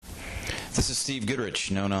This is Steve Goodrich,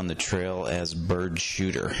 known on the trail as Bird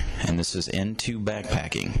Shooter, and this is N2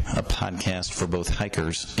 Backpacking, a podcast for both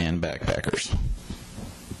hikers and backpackers.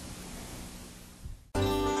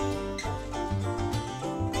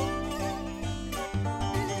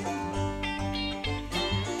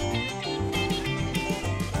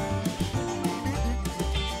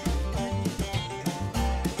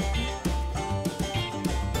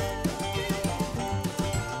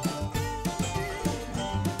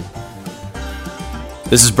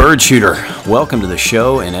 This is Bird Shooter. Welcome to the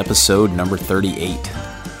show and episode number 38.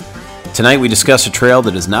 Tonight we discuss a trail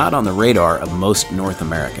that is not on the radar of most North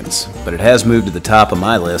Americans, but it has moved to the top of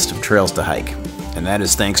my list of trails to hike, and that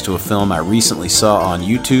is thanks to a film I recently saw on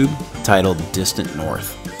YouTube titled Distant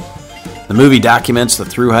North. The movie documents the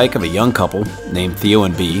thru hike of a young couple named Theo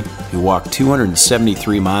and Bee who walked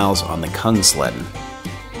 273 miles on the Kungsleden,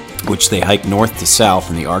 which they hiked north to south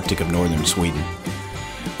in the Arctic of northern Sweden.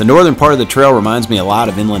 The northern part of the trail reminds me a lot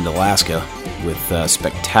of inland Alaska, with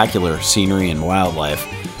spectacular scenery and wildlife,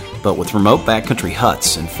 but with remote backcountry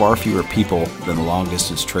huts and far fewer people than the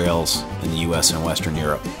long-distance trails in the U.S. and Western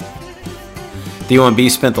Europe. Theo and Bee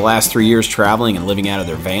spent the last 3 years traveling and living out of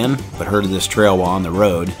their van, but heard of this trail while on the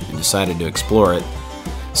road and decided to explore it.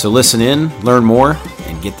 So listen in, learn more,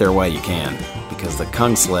 and get there while you can, because the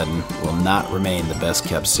Kungsleden will not remain the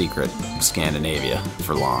best-kept secret of Scandinavia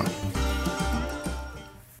for long.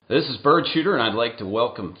 This is Bird Shooter, and I'd like to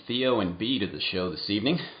welcome Theo and Bee to the show this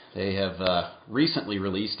evening. They have recently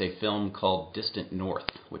released a film called Distant North,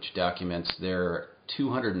 which documents their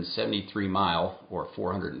 273-mile, or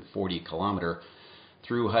 440-kilometer,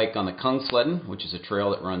 through hike on the Kungsleden, which is a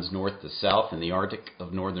trail that runs north to south in the Arctic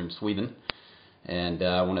of northern Sweden. And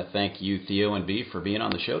I want to thank you, Theo and Bee, for being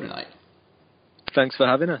on the show tonight. Thanks for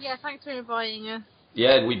having us. Yeah, thanks for inviting us.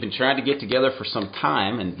 Yeah, we've been trying to get together for some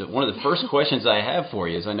time, and one of the first questions I have for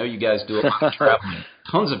you is, I know you guys do a lot of traveling,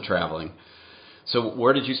 tons of traveling. So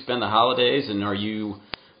where did you spend the holidays, and are you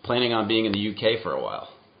planning on being in the UK for a while?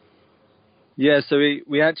 Yeah, so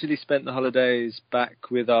we actually spent the holidays back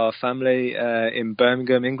with our family in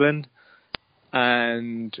Birmingham, England,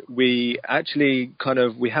 and we actually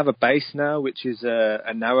we have a base now, which is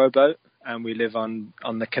a narrowboat, and we live on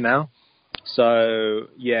the canal. So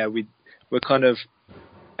yeah, we're kind of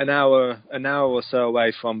an hour or so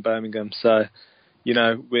away from Birmingham, so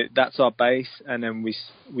that's our base, and then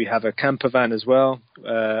we have a camper van as well,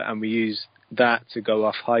 and we use that to go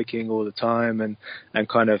off hiking all the time and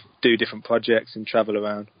kind of do different projects and travel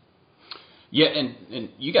around. Yeah, and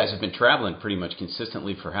you guys have been traveling pretty much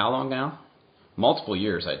consistently for how long now? Multiple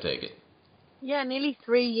years, I take it. Yeah, nearly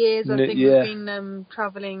 3 years. I think we've been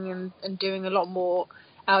traveling and doing a lot more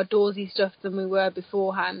outdoorsy stuff than we were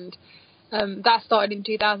beforehand. That started in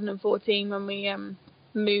 2014 when we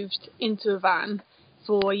moved into a van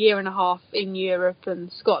for a year and a half in Europe and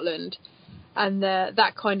Scotland, and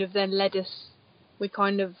that kind of then led us. We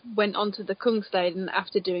kind of went onto the Kungsleden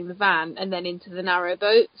after doing the van, and then into the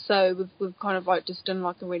narrowboat. So we've kind of just done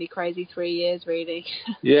a really crazy 3 years, really.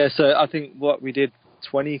 Yeah, so I think we did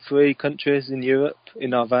 23 countries in Europe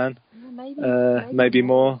in our van, maybe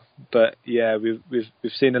more, but yeah, we've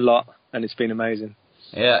seen a lot, and it's been amazing.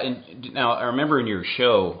 Yeah, and now I remember in your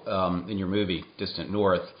show, in your movie, Distant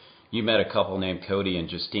North, you met a couple named Cody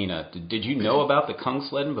and Justina. Did you know about the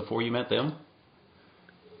Kungsleden before you met them?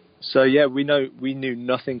 So yeah, we knew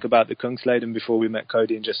nothing about the Kungsleden before we met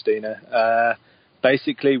Cody and Justina.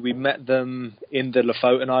 Basically, we met them in the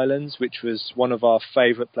Lofoten Islands, which was one of our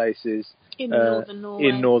favourite places in northern Norway.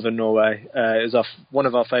 In northern Norway, it was one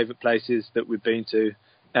of our favourite places that we've been to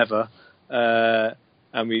ever.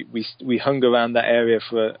 And we hung around that area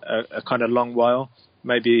for a kind of long while,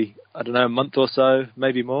 maybe, I don't know, a month or so,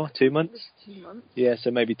 maybe more, 2 months? 2 months. Yeah,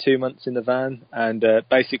 so maybe 2 months in the van, and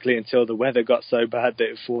basically until the weather got so bad that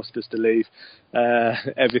it forced us to leave.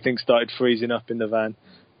 Everything started freezing up in the van.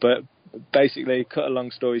 But basically, cut a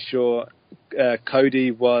long story short,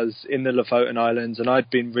 Cody was in the Lofoten Islands, and I'd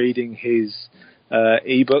been reading his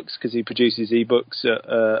ebooks, because he produces ebooks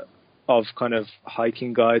of kind of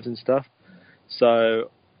hiking guides and stuff. So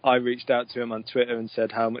I reached out to him on Twitter and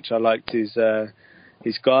said how much I liked his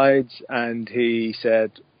guides, and he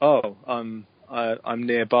said, "Oh, I'm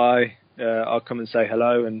nearby. I'll come and say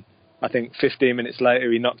hello." And I think 15 minutes later,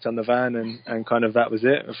 he knocked on the van, and kind of that was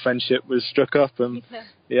it. A friendship was struck up, and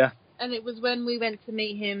yeah. And it was when we went to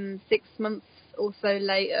meet him 6 months or so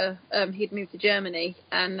later. He'd moved to Germany,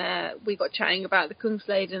 and we got chatting about the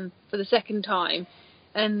Kungsleden for the second time.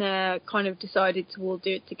 And kind of decided to all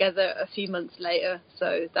do it together a few months later.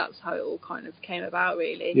 So that's how it all kind of came about,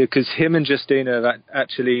 really. Yeah, because him and Justina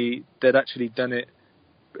they'd actually done it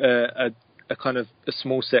a kind of a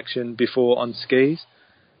small section before on skis.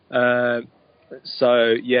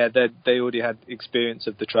 So yeah, they already had experience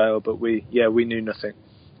of the trail, but we knew nothing.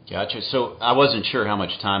 Gotcha. So I wasn't sure how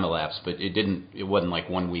much time elapsed, but it wasn't like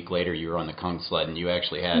 1 week later you were on the Kungsleden. You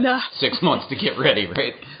actually had 6 months to get ready,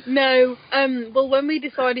 right? No. Well, when we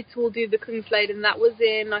decided to all do the Kungsleden, that was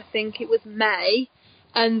in, I think it was May,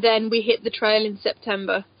 and then we hit the trail in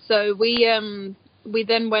September. So we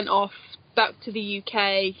then went off back to the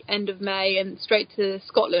UK end of May and straight to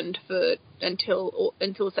Scotland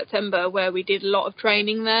until September, where we did a lot of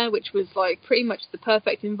training there, which was like pretty much the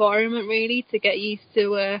perfect environment really to get used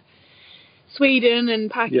to Sweden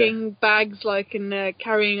and packing bags and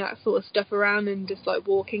carrying that sort of stuff around and just like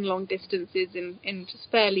walking long distances in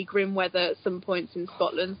just fairly grim weather at some points in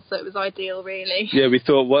Scotland. So it was ideal really. Yeah, we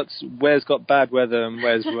thought where's got bad weather and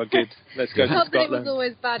where's good. Let's go to Not Scotland. that it was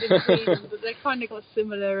always bad in Sweden, but they kind of got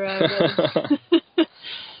similar weather.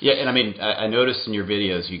 Yeah, and I mean, I noticed in your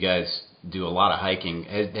videos you guys do a lot of hiking.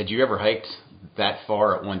 Had you ever hiked that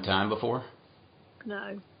far at one time before?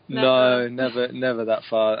 No. No, never that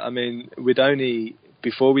far. I mean,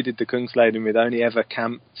 before we did the Kungsleden, we'd only ever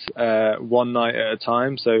camped one night at a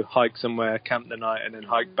time. So hike somewhere, camp the night, and then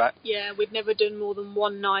hike back. Yeah, we'd never done more than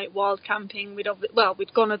one night wild camping. We'd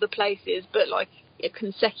gone other places, but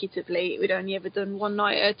consecutively, we'd only ever done one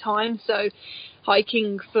night at a time. So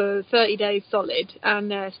hiking for 30 days solid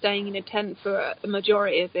and staying in a tent for a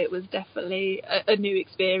majority of it was definitely a new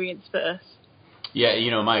experience for us. Yeah,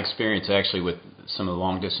 my experience actually with some of the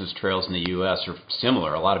long-distance trails in the U.S. are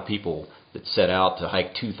similar. A lot of people that set out to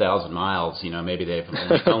hike 2,000 miles, nmaybe they've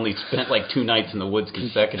only spent like 2 nights in the woods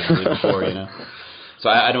consecutively before, So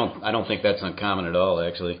I don't think that's uncommon at all,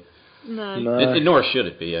 actually. No. Nor should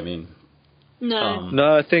it be. I mean, no.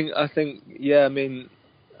 I think yeah. I mean,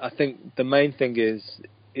 I think the main thing is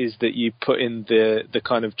that you put in the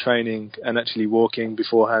kind of training and actually walking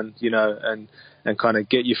beforehand, and kind of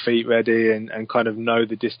get your feet ready and kind of know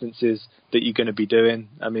the distances that you're going to be doing.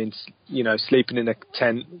 I mean, sleeping in a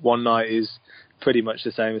tent one night is pretty much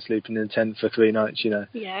the same as sleeping in a tent for 3 nights, Yeah,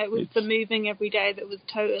 it was the moving every day that was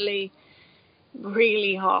totally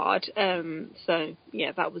really hard. So,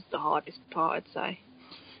 yeah, that was the hardest part, I'd say.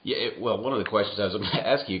 Yeah, well, one of the questions I was going to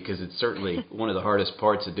ask you, because it's certainly one of the hardest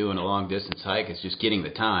parts of doing a long-distance hike is just getting the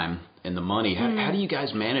time and the money. How do you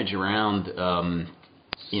guys manage around, the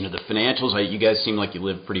financials? You guys seem like you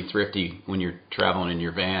live pretty thrifty when you're traveling in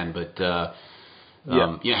your van, but how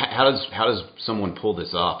does someone pull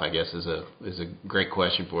this off, I guess, is a great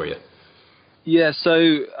question for you. Yeah,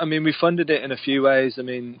 so, I mean, we funded it in a few ways. I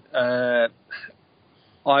mean, I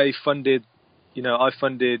funded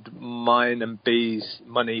mine and B's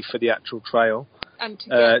money for the actual trail. And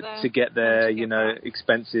to get there,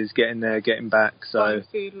 expenses, getting there, getting back. So buying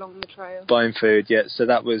food along the trail. Buying food, yeah. So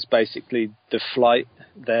that was basically the flight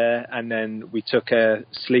there. And then we took a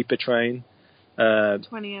sleeper train.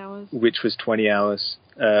 20 hours. Which was 20 hours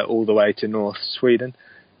all the way to North Sweden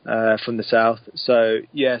from the south. So,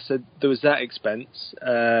 yeah, so there was that expense.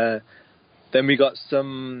 Then we got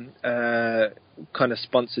some kind of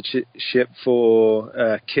sponsorship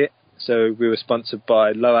for kit. So we were sponsored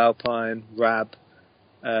by Low Alpine, RAB,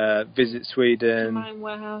 Visit Sweden,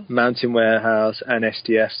 Mountain Warehouse, and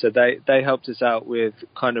STF. So they helped us out with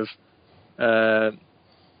kind of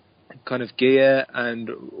gear, and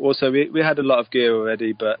also we had a lot of gear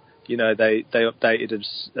already, but they updated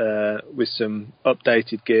us with some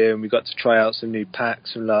updated gear, and we got to try out some new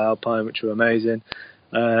packs from Low Alpine, which were amazing.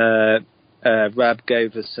 RAB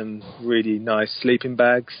gave us some really nice sleeping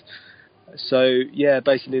bags. So yeah,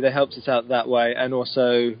 basically they helped us out that way, and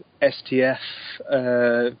also STF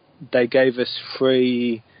they gave us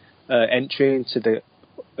free entry into the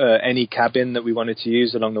any cabin that we wanted to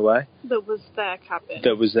use along the way. That was their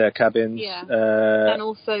cabins. Yeah, and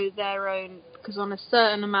also their own, because on a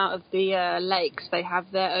certain amount of the lakes they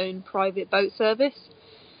have their own private boat service.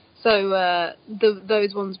 So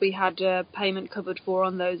those ones we had payment covered for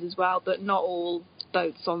on those as well, but not all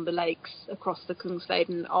boats on the lakes across the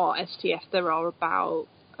Kungsleden are STF. There are about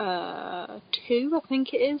 2, I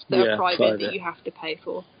think it is, that are private that you have to pay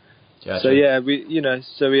for. Gotcha. So yeah,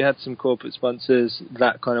 we had some corporate sponsors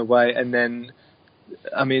that kind of way, and then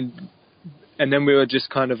we were just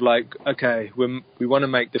kind of like, okay, we want to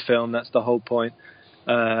make the film. That's the whole point.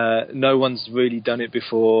 No one's really done it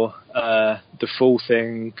before, the full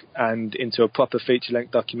thing, and into a proper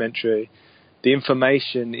feature-length documentary. The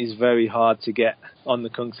information is very hard to get on the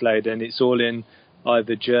Kungsleden. It's all in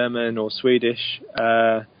either German or Swedish.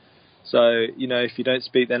 So, if you don't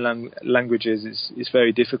speak their languages, it's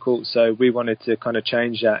very difficult. So we wanted to kind of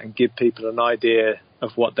change that and give people an idea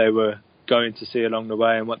of what they were going to see along the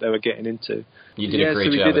way and what they were getting into. You did a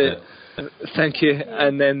great job with it. Thank you.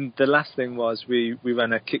 And then the last thing was we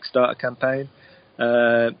ran a Kickstarter campaign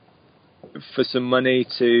for some money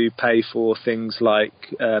to pay for things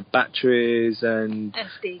like batteries and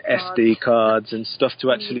SD cards and stuff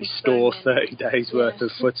to actually store 30 days worth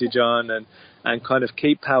of footage on and kind of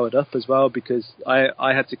keep powered up as well, because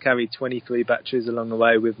I had to carry 23 batteries along the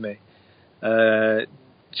way with me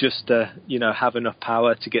just to have enough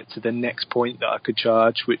power to get to the next point that I could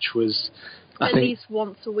charge, which was at least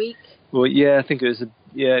once a week. Well, I think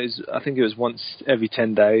it was once every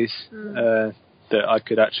 10 days that I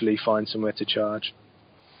could actually find somewhere to charge.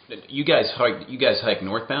 You guys hike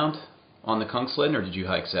northbound on the Kungsleden, or did you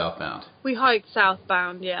hike southbound? We hiked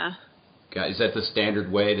southbound, yeah. Is that the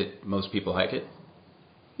standard way that most people hike it?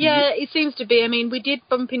 Yeah, it seems to be. I mean, we did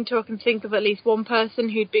bump into, I can think of at least one person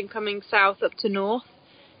who'd been coming south up to north,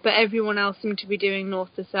 but everyone else seemed to be doing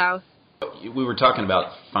north to south. We were talking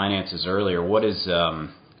about finances earlier. What is, and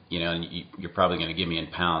you're probably going to give me in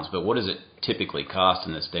pounds, but what does it typically cost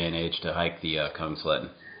in this day and age to hike the Kungsleden?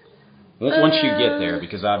 Once you get there,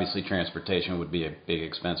 because obviously transportation would be a big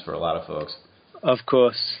expense for a lot of folks. Of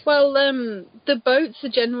course. Well, the boats are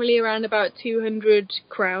generally around about 200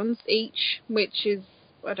 crowns each, which is,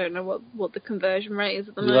 I don't know what the conversion rate is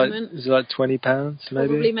at the moment. Is it like £20 maybe?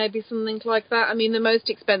 Probably, maybe something like that. I mean, the most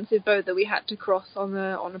expensive boat that we had to cross on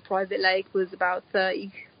a private lake was about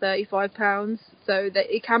 £35, so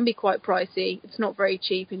that it can be quite pricey. It's not very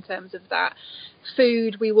cheap in terms of that.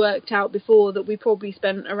 Food, we worked out before that we probably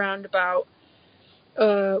spent around about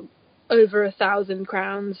over 1,000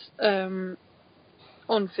 crowns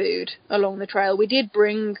on food along the trail. We did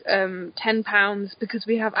bring £10 because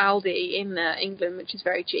we have Aldi in England, which is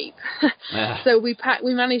very cheap. So we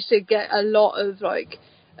managed to get a lot of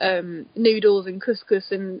noodles and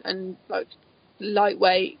couscous and like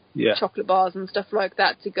lightweight chocolate bars and stuff like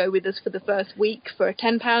that to go with us for the first week for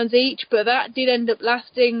 £10 each. But that did end up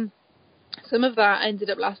lasting. Some of that ended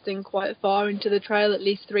up lasting quite far into the trail, at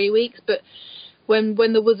least 3 weeks. But when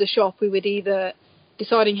there was a shop, we would either,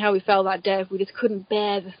 deciding how we felt that day, if we just couldn't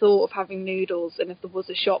bear the thought of having noodles, and if there was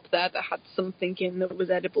a shop there that had something in that was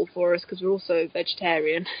edible for us, because we're also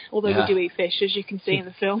vegetarian, although we do eat fish, as you can see in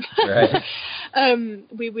the film. Right.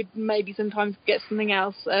 We would maybe sometimes get something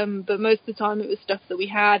else, but most of the time it was stuff that we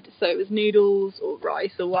had, so it was noodles or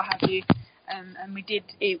rice or what have you, and we did,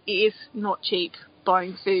 it is not cheap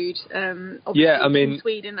buying food, obviously in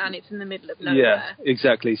Sweden, and it's in the middle of nowhere. Yeah,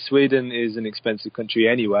 exactly. Sweden is an expensive country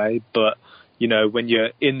anyway, but when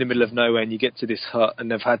you're in the middle of nowhere and you get to this hut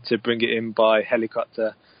and they've had to bring it in by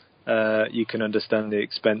helicopter, you can understand the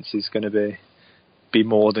expense is going to be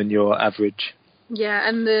more than your average. Yeah,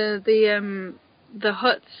 and the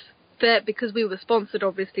huts there, because we were sponsored,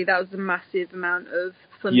 obviously that was a massive amount of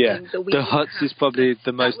funding that we the huts is probably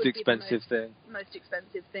the most expensive thing. Most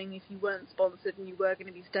expensive thing. If you weren't sponsored and you were going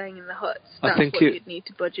to be staying in the huts, that's what you'd need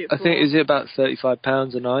to budget for. I think, is it about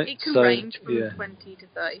 £35 a night? It can range from 20 to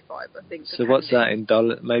 35, I think. So what's that in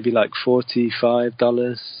dollars? Maybe like $45,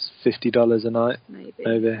 $50 a night? Maybe.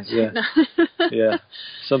 Yeah,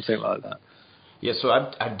 something like that. Yeah, so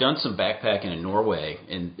I've done some backpacking in Norway,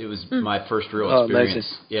 and it was my first real experience.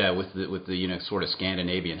 With the sort of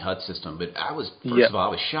Scandinavian hut system. But I was first of all, I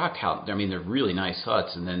was shocked how they're really nice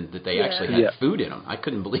huts, and then that they actually had food in them. I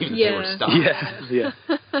couldn't believe that they were stocked.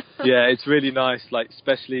 Yeah, it's really nice. Like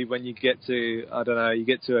especially when you get to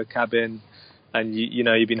a cabin. And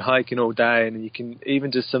you've been hiking all day, and you can even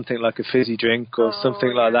just something like a fizzy drink or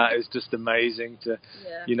something like that is just amazing to,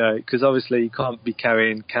 because obviously you can't be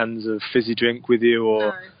carrying cans of fizzy drink with you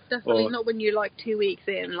No, definitely not when you're like 2 weeks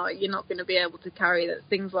in. Like you're not going to be able to carry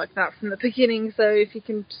things like that from the beginning. So if you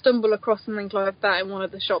can stumble across something like that in one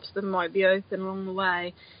of the shops that might be open along the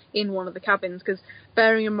way in one of the cabins, because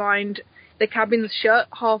bearing in mind the cabin's shut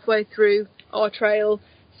halfway through our trail.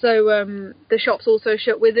 So the shops also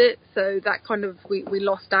shut with it, so that kind of, we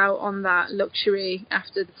lost out on that luxury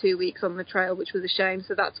after the 2 weeks on the trail, which was a shame.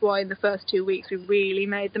 So that's why in the first 2 weeks we really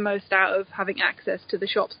made the most out of having access to the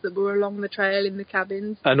shops that were along the trail in the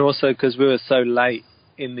cabins. And also because we were so late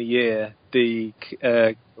in the year,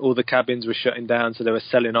 all the cabins were shutting down, so they were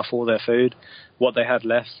selling off all their food, what they had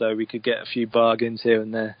left, so we could get a few bargains here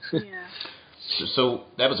and there. Yeah. So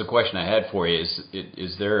that was a question I had for you.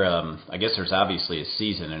 Is there? I guess there's obviously a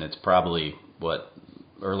season, and it's probably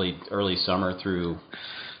early summer through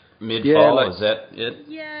mid-fall. Is that it?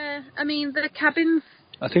 Yeah, I mean the cabins.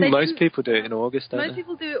 I think most people do it in August, don't they? Most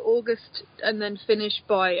people do it August and then finish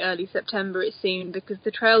by early September, it seemed, because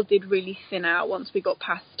the trail did really thin out once we got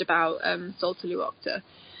past about Soltaluokta.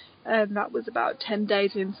 That was about 10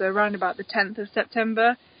 days in, so around about the 10th of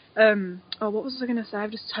September. What was I going to say?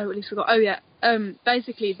 I've just totally forgot. Oh yeah.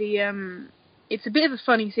 Basically, it's a bit of a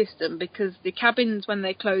funny system because the cabins, when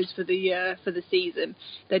they close for the season,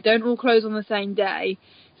 they don't all close on the same day.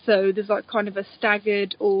 So there's like kind of a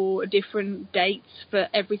staggered or different dates for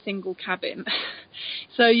every single cabin.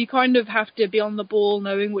 So you kind of have to be on the ball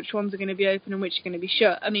knowing which ones are going to be open and which are going to be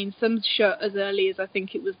shut. I mean, some shut as early as I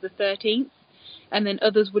think it was the 13th, and then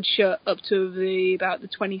others would shut up to about the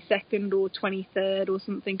 22nd or 23rd or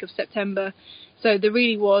something of September. So there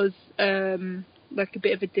really was like a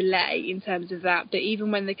bit of a delay in terms of that. But even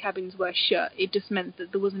when the cabins were shut, it just meant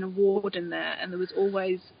that there was an warden there, and there was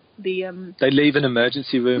always they leave an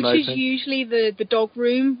emergency room which open. is usually the dog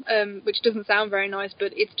room, which doesn't sound very nice,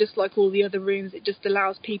 but it's just like all the other rooms. It just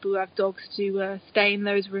allows people who have dogs to stay in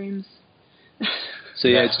those rooms. So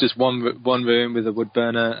yeah, it's just one room with a wood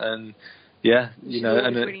burner and and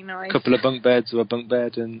a really nice. Couple of bunk beds or a bunk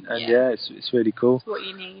bed and it's really cool. It's what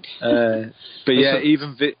you need. But yeah,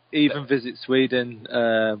 even Visit Sweden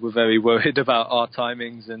were very worried about our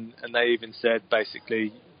timings, and they even said they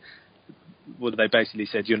basically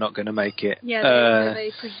said you're not going to make it. Yeah,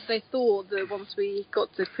 they thought that once we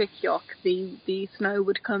got to Kvikkjokk, the snow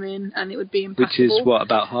would come in and it would be impassable. Which is what,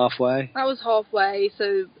 about halfway? That was halfway,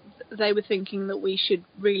 so they were thinking that we should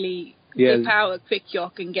really dip out at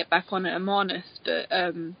Kvikkjokk and get back on at Amarnes. But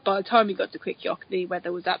by the time we got to Kvikkjokk, the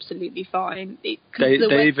weather was absolutely fine.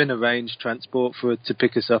 They even arranged transport to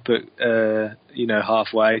pick us up at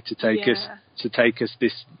halfway to take us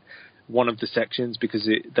this one of the sections because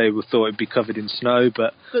they thought it'd be covered in snow,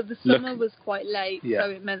 but the summer was quite late, so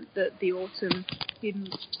it meant that the autumn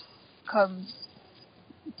didn't come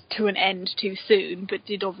to an end too soon, but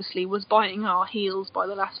was biting our heels by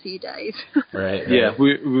the last few days. Right. Yeah,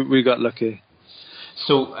 we got lucky.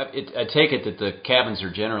 So I take it that the cabins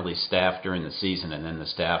are generally staffed during the season, and then the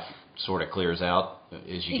staff sort of clears out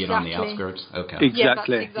as you get on the outskirts. Okay. Exactly. Yeah, that's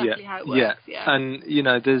exactly how it works. Yeah. And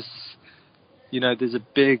there's a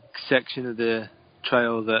big section of the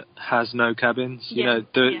trail that has no cabins.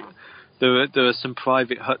 There are some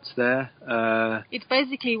private huts there. It's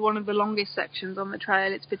basically one of the longest sections on the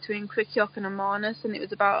trail. It's between Kvikkjokk and Amarnes, and it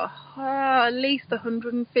was about at least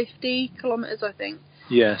 150 kilometres, I think.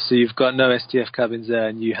 Yeah, so you've got no STF cabins there,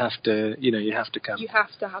 and you have to camp. You have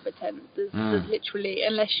to have a tent. There's literally,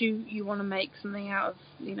 unless you want to make something out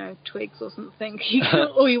of twigs or something,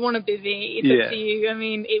 or you want a bivvy. It's up to you. I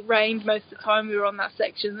mean, it rained most of the time we were on that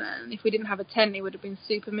section, and if we didn't have a tent, it would have been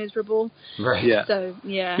super miserable. Right. Yeah. So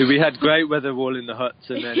yeah. We had great weather all in the huts,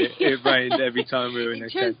 and then it rained every time we were in the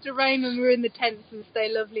tent. It chose to rain when we were in the tents and stay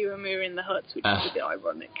lovely when we were in the huts, which is a bit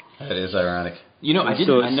ironic. That is ironic.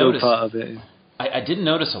 I noticed part of it. I didn't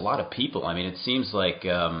notice a lot of people. I mean, it seems like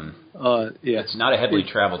it's not a heavily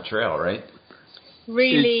traveled trail, right?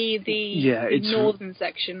 Really, the northern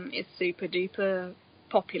section is super duper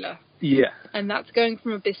popular. Yeah. And that's going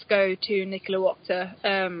from Abisko to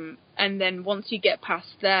Nikkaluokta. And then once you get past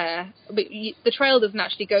there, but the trail doesn't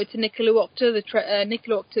actually go to Nikkaluokta.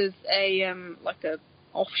 Nikkaluokta's a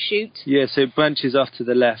offshoot. Yeah, so it branches off to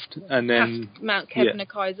the left and then past Mount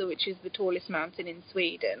Kebnekaise, which is the tallest mountain in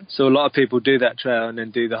Sweden. So a lot of people do that trail and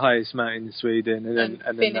then do the highest mountain in Sweden and then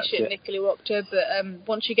finish at Nikkaluokta. But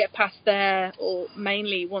once you get past there, or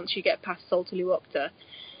mainly once you get past Saltoluokta,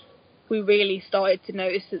 we really started to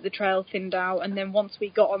notice that the trail thinned out. And then once we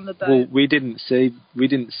got on the boat, well, we didn't see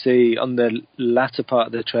on the latter part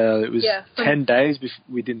of the trail. It was 10 days before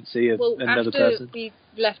we didn't see another person.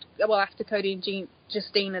 After Cody and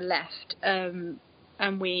Justina left, and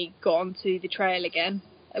we got onto the trail again,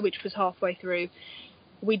 which was halfway through,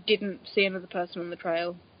 we didn't see another person on the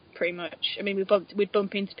trail, pretty much. I mean, we'd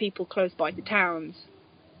bump into people close by the towns,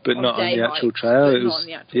 but not on the actual trail. It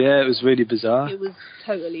was really bizarre. It was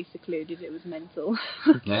totally secluded. It was mental.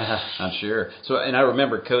 Yeah, I'm sure. So, and I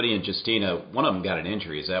remember Cody and Justina, one of them got an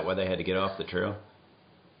injury. Is that why they had to get off the trail?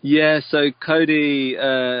 Yeah, so Cody,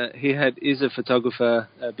 is a photographer,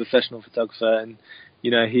 a professional photographer, and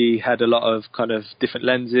he had a lot of kind of different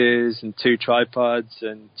lenses and 2 tripods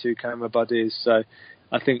and 2 camera bodies. So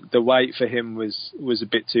I think the weight for him was a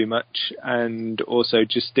bit too much, and also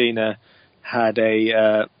Justina had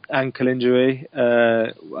a ankle injury.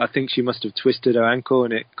 I think she must have twisted her ankle,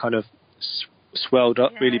 and it kind of swelled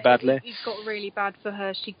up really badly. It got really bad for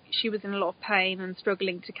her. She was in a lot of pain and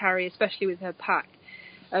struggling to carry, especially with her pack.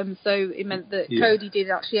 So it meant that Cody did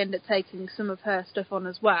actually end up taking some of her stuff on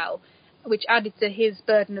as well, which added to his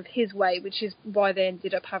burden of his weight, which is why they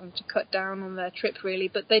ended up having to cut down on their trip, really.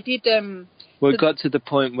 But they did... it got to the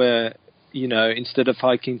point where, instead of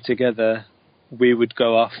hiking together, we would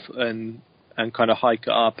go off and kind of hike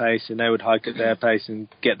at our pace, and they would hike at their pace and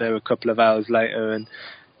get there a couple of hours later. And,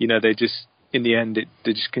 they just, in the end,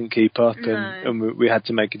 they just couldn't keep up, and we had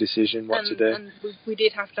to make a decision what to do. And we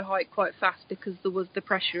did have to hike quite fast because there was the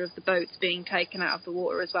pressure of the boats being taken out of the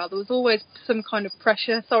water as well. There was always some kind of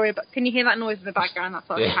pressure. Sorry, but can you hear that noise in the background? That's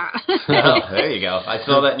our cat. Oh, there you go. I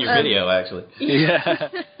saw that in your video, actually. Yeah.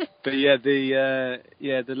 But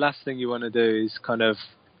the last thing you want to do is kind of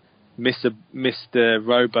miss the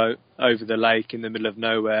rowboat over the lake in the middle of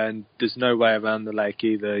nowhere, and there's no way around the lake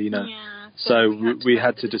either, Yeah. So we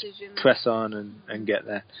had to just press on and get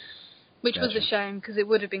there. Which was a shame, because it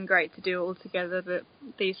would have been great to do it all together, but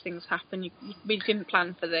these things happen. We didn't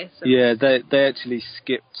plan for this. Yeah, they actually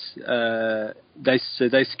skipped. They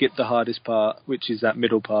skipped the hardest part, which is that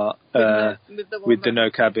middle part with the no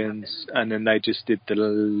cabins, and then they just did the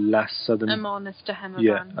last southern. Amarnas to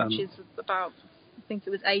Hemavan, which is about, I think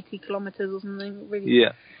it was 80 kilometres or something. Really.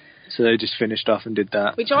 Yeah. So they just finished off and did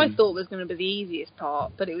that. Which I thought was going to be the easiest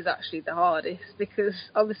part, but it was actually the hardest, because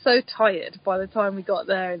I was so tired by the time we got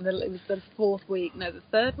there. It was the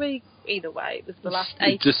third week. Either way, it was the last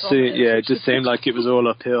 8 kilometres. It just seemed like it was all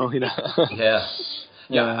uphill, Yeah,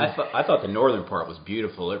 I thought the northern part was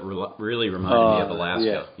beautiful. It really reminded me of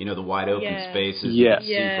Alaska. Yeah. The wide open spaces you can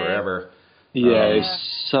see forever. Yeah,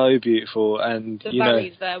 it's so beautiful, and the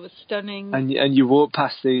valleys there were stunning. And you walk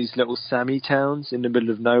past these little Sami towns in the middle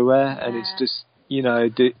of nowhere, and it's just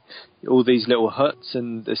all these little huts,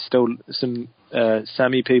 and there's still some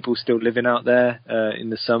Sami people still living out there in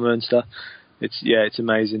the summer and stuff. It's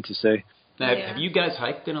amazing to see. Now, have you guys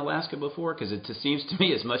hiked in Alaska before? Because it just seems to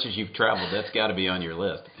me, as much as you've traveled, that's got to be on your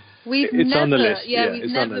list. It's on the list.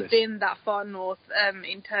 We've never been that far north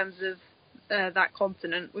in terms of that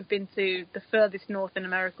continent. We've been to the furthest north in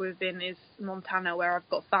America we've been is Montana, where I've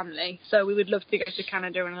got family. So we would love to go to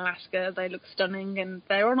Canada and Alaska. They look stunning, and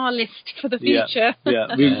they're on our list for the future.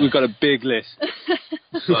 We've got a big list.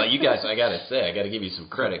 Well, you guys, I got to say, I got to give you some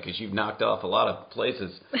credit, because you've knocked off a lot of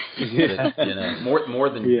places. That, more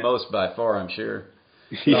than most by far, I'm sure.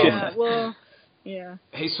 Yeah.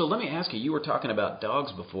 Hey, so let me ask you. You were talking about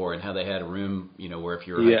dogs before, and how they had a room, where if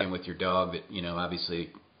you were hiking with your dog, that obviously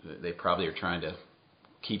they probably are trying to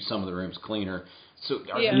keep some of the rooms cleaner. So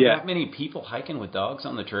are there that many people hiking with dogs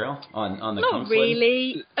on the trail, on the Kungsleden? Not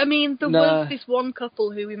really. I mean, there was this one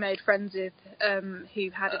couple who we made friends with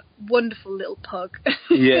who had a wonderful little pug.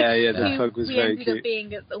 The pug was very cute. We ended up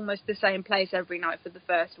being at almost the same place every night for the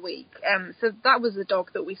first week. So that was a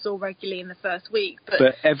dog that we saw regularly in the first week.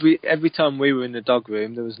 But every time we were in the dog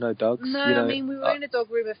room, there was no dogs. No, I mean, we were in a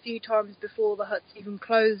dog room a few times before the huts even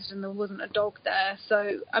closed, and there wasn't a dog there.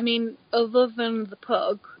 So, I mean, other than the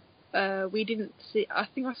pug, we didn't see. I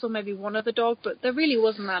think I saw maybe one other dog, but there really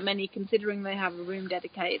wasn't that many, considering they have a room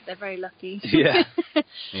dedicated. They're very lucky. Yeah.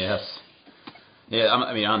 Yes. Yeah,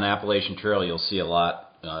 I mean, on the Appalachian Trail, you'll see a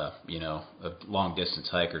lot, of long-distance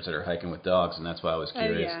hikers that are hiking with dogs, and that's why I was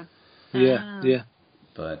curious. Yeah.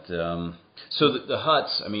 But, so the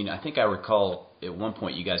huts, I mean, I think I recall at one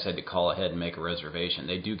point you guys had to call ahead and make a reservation.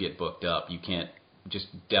 They do get booked up. You can't just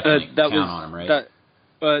definitely count on them, right?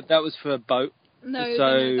 That was for a boat. No,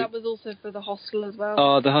 that was also for the hostel as well.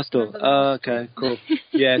 Oh, the hostel. Oh, okay, cool.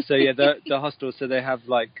 The hostel, so they have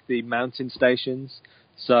like the mountain stations.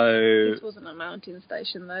 So this wasn't a mountain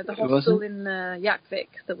station though. The hostel in Yakvik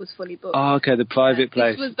that was fully booked. Oh, okay, the private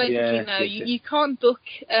place. This was basically you can't book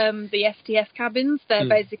the FTF cabins. They're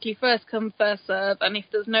basically first come first serve, and if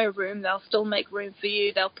there's no room, they'll still make room for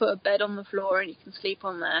you. They'll put a bed on the floor and you can sleep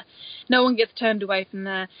on there. No one gets turned away from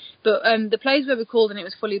there. But the place where we called and it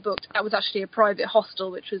was fully booked, that was actually a private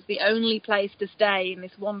hostel, which was the only place to stay in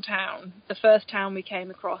this one town. The first town we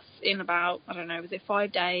came across in about, I don't know, was it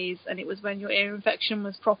 5 days? And it was when your ear infection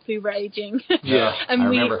was properly raging. And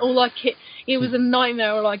we all it was a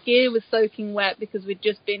nightmare. Our gear was soaking wet because we'd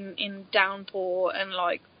just been in downpour and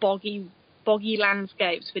like boggy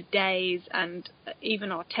landscapes for days, and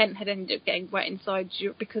even our tent had ended up getting wet inside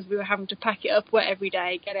because we were having to pack it up wet every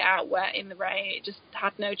day, get it out wet in the rain. It just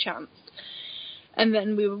had no chance. And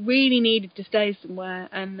then we really needed to stay somewhere,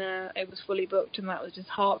 and it was fully booked, and that was just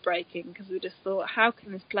heartbreaking because we just thought, how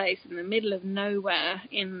can this place in the middle of nowhere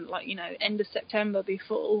in end of September be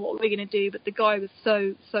full? What are we going to do? But the guy was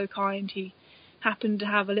so kind. He happened to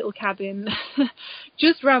have a little cabin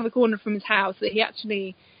just around the corner from his house that he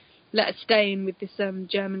actually let us stay in with this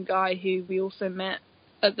German guy who we also met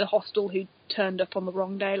at the hostel, who turned up on the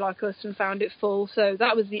wrong day like us and found it full. So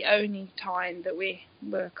that was the only time that we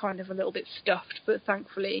were kind of a little bit stuffed, but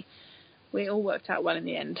thankfully we all worked out well in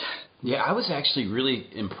the end. Yeah, I was actually really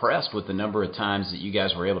impressed with the number of times that you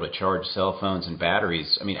guys were able to charge cell phones and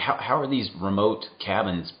batteries. I mean, how are these remote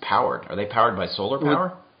cabins powered? Are they powered by solar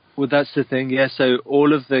power? Well, that's the thing, yeah. So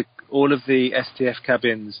all of the all of the STF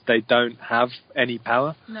cabins, they don't have any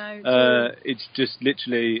power. No. It's just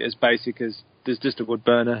literally as basic as there's just a wood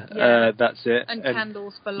burner. Yeah. That's it. And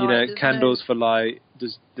candles for light. Candles for light.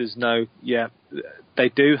 There's no. Yeah, they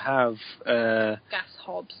do have gas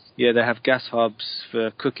hobs. Yeah, they have gas hobs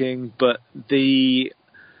for cooking, but the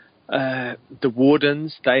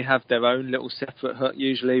wardens, they have their own little separate hut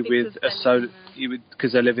usually with a solar,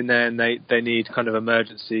 because they live in there and they need kind of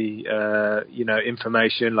emergency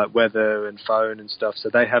information like weather and phone and stuff. So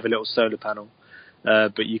they have a little solar panel,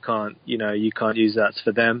 but you can't use that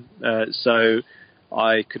for them. So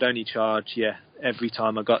I could only charge every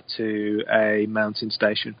time I got to a mountain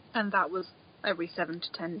station, and that was every 7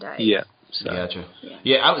 to 10 days. Yeah. So, gotcha.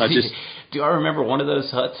 Yeah, do I remember one of those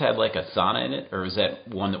huts had like a sauna in it, or was that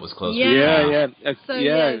one that was close to the town?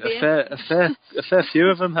 A fair few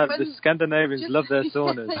of them have. The Scandinavians love their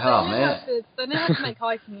saunas. Oh man, they know how to make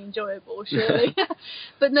hiking enjoyable, surely.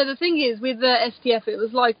 But no, the thing is, with the STF, it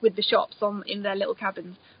was like with the shops in their little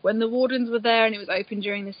cabins. When the wardens were there and it was open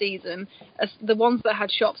during the season, the ones that had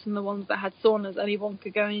shops and the ones that had saunas, anyone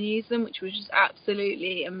could go and use them, which was just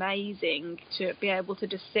absolutely amazing to be able to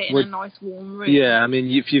just sit in a nice warm room. Yeah, I mean,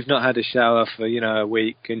 if you've not had a shower for a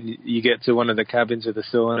week, and you get to one of the cabins with a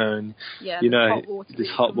sauna, and there's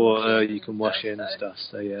hot water you can wash in and stuff.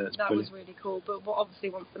 So that's that brilliant. was really cool. But obviously,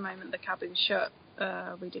 once the moment the cabin shut,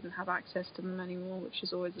 we didn't have access to them anymore, which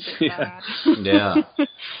is always a bit bad. Yeah,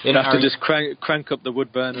 you have to just crank up the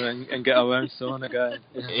wood burner and get our own sauna going.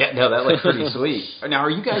 Yeah, no, that looks pretty sweet. Now,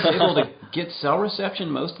 are you guys able to get cell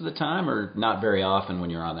reception most of the time, or not very often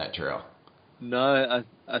when you're on that trail? No,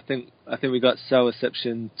 I think we got cell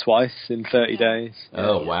reception twice in 30 days.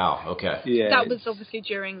 Oh wow, okay. Yeah, that was obviously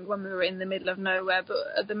during when we were in the middle of nowhere. But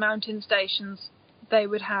at the mountain stations, they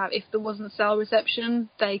would have, if there wasn't cell reception,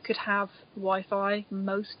 they could have Wi-Fi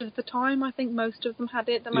most of the time. I think most of them had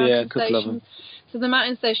it. The mountain stations. So the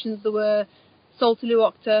mountain stations, there were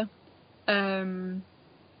Saltiluokta.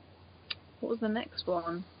 What was the next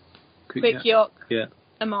one? Quickjok. Yeah.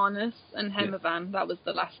 Amanus and Hemavan. That was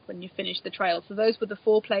the last when you finished the trail. So those were the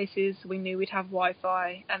 4 places we knew we'd have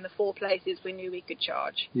Wi-Fi, and the 4 places we knew we could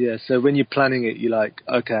charge. Yeah, so when you're planning it, you're like,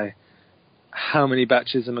 okay, how many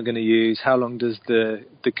batteries am I going to use? How long does the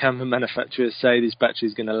camera manufacturer say this battery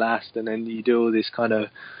is going to last? And then you do all this kind of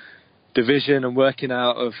division and working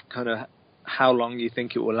out of kind of how long you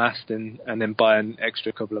think it will last, and then buy an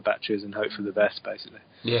extra couple of batteries and hope for the best, basically.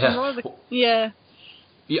 Yeah. Yeah.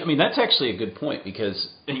 Yeah, I mean, that's actually a good point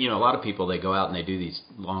because, a lot of people, they go out and they do these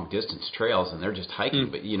long-distance trails and they're just hiking.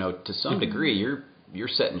 But, to some degree, you're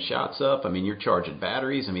setting shots up. I mean, you're charging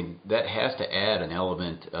batteries. I mean, that has to add an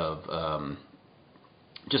element of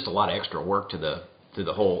just a lot of extra work to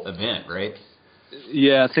the whole event, right?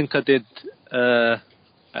 Yeah, I think I did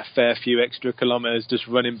a fair few extra kilometres just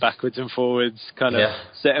running backwards and forwards, kind of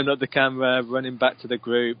setting up the camera, running back to the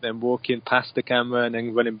group, then walking past the camera and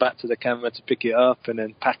then running back to the camera to pick it up and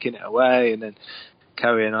then packing it away and then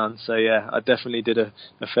carrying on. So yeah, I definitely did a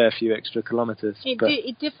fair few extra kilometres.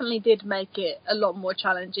 It definitely did make it a lot more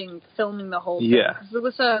challenging filming the whole thing. Yeah. Because there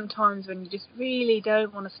were certain times when you just really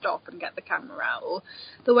don't want to stop and get the camera out, or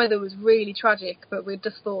the weather was really tragic, but we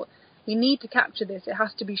just thought, we need to capture this. It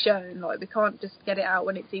has to be shown. Like, we can't just get it out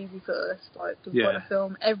when it's easy for us. Like, we've got to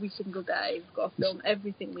film every single day. We've got to film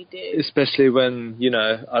everything we do. Especially when,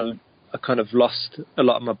 I kind of lost a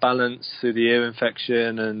lot of my balance through the ear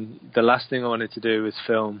infection, and the last thing I wanted to do was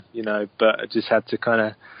film, but I just had to kind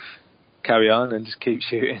of carry on and just keep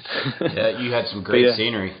shooting. Yeah, you had some great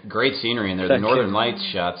scenery in there. The Northern Lights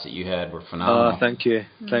shots that you had were phenomenal. Oh, thank you.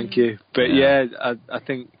 But I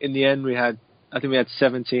think in the end we had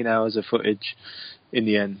 17 hours of footage in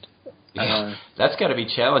the end. Yeah, that's got to be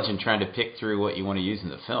challenging trying to pick through what you want to use in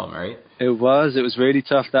the film, right? It was really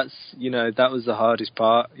tough. That was the hardest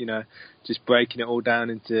part, just breaking it all down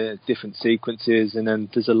into different sequences, and then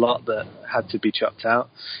there's a lot that had to be chopped out.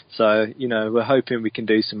 So, we're hoping we can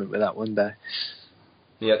do something with that one day.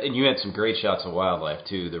 Yeah, and you had some great shots of wildlife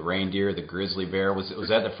too. The reindeer, the grizzly bear. Was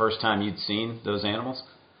that the first time you'd seen those animals?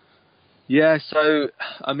 Yeah, so,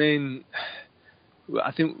 I mean,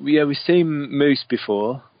 I think we've seen moose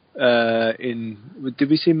before. Did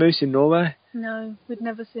we see moose in Norway? No, we'd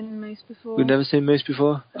never seen moose before. We'd never seen moose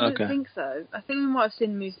before? I don't think so. I think we might have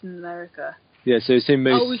seen moose in America. Yeah, so we've seen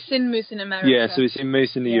moose. Oh, we've seen moose in America. Yeah, so we've seen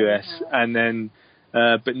moose in the US, and then,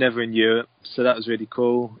 but never in Europe. So that was really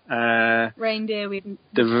cool. Reindeer we'd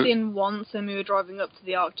seen once when we were driving up to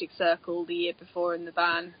the Arctic Circle the year before in the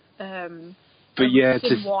van. but yeah,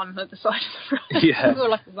 just one at the side of the road. Yeah, we were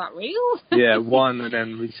like, is that real? Yeah, one, and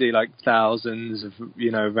then we see like thousands of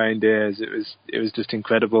reindeers. It was just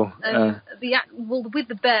incredible. With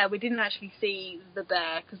the bear, we didn't actually see the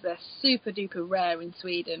bear because they're super duper rare in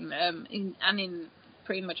Sweden, and in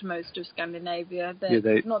pretty much most of Scandinavia.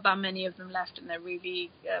 There's not that many of them left, and they're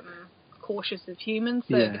really cautious of humans.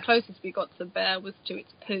 So the closest we got to the bear was to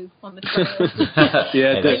its poo on the trail.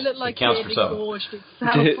 It looked like it really gorged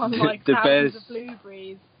itself on like thousands of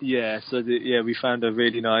blueberries. Yeah, so we found a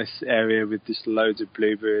really nice area with just loads of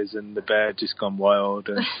blueberries, and the bear had just gone wild,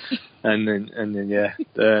 and then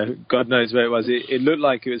God knows where it was. It looked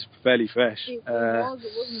like it was fairly fresh. It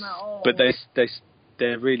wasn't at all. But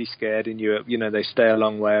they're really scared in Europe. They stay a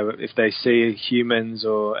long way. If they see humans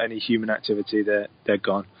or any human activity, they're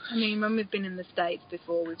gone. I mean, when we've been in the States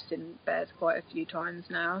before, we've seen bears quite a few times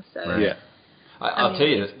now. So yeah, I'll tell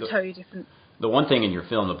you, totally different. The one thing in your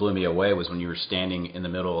film that blew me away was when you were standing in the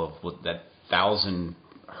middle of that 1,000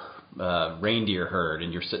 reindeer herd,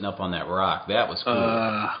 and you're sitting up on that rock. That was cool.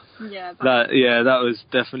 That was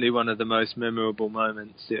definitely one of the most memorable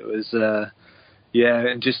moments. It was.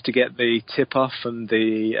 And just to get the tip off from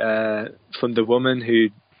the woman who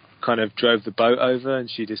kind of drove the boat over, and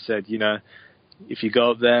she just said, if you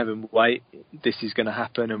go up there and wait, this is going to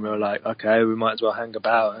happen. And we were like, okay, we might as well hang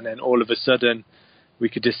about. And then all of a sudden, we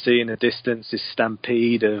could just see in the distance this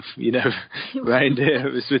stampede of, reindeer.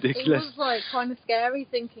 It was ridiculous. It was like kind of scary,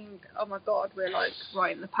 thinking, oh my God, we're like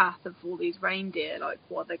right in the path of all these reindeer. Like,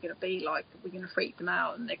 what are they going to be like? We're going to freak them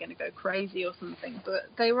out and they're going to go crazy or something. But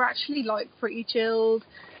they were actually like pretty chilled.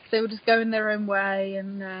 They were just going their own way,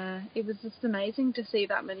 and it was just amazing to see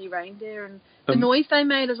that many reindeer and the noise they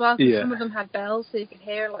made as well. Because some of them had bells, so you could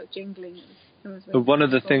hear like jingling. It was really one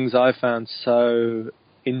of the things I found so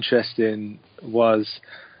interesting was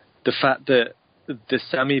the fact that the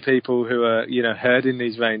Sami people who are herding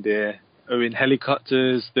these reindeer are in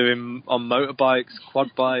helicopters, they're on motorbikes, quad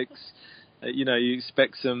bikes. You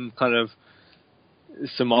expect some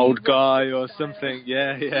old guy or something,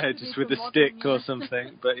 just with a stick or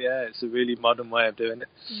something. But it's a really modern way of doing it.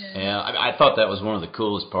 I thought that was one of the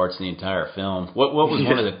coolest parts in the entire film. What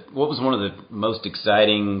was one of the most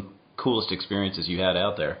exciting, coolest experiences you had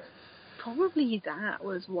out there? Probably that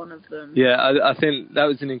was one of them. Yeah, I think that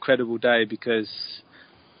was an incredible day because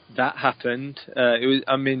that happened. It was,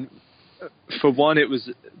 I mean, for one, it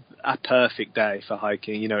was a perfect day for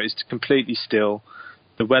hiking. It's completely still.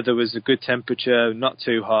 The weather was a good temperature, not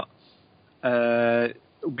too hot.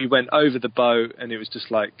 We went over the boat, and it was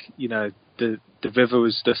just like, the river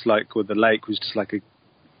was just like, or the lake was just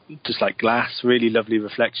like glass, really lovely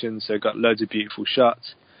reflections. So got loads of beautiful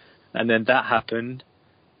shots. And then that happened.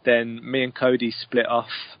 Then me and Cody split off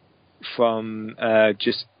from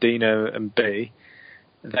just Dino and B.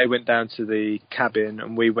 They went down to the cabin,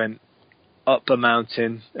 and we went up a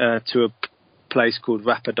mountain to a place called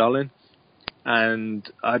Rappadollin. And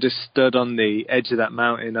I just stood on the edge of that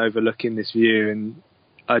mountain overlooking this view, and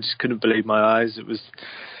I just couldn't believe my eyes. It was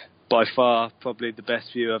by far probably the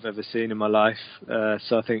best view I've ever seen in my life.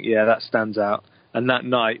 So I think, that stands out. And that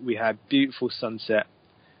night we had beautiful sunset.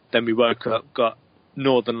 Then we woke up, got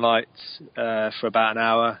northern lights for about an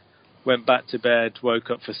hour, went back to bed,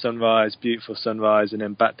 woke up for sunrise, beautiful sunrise, and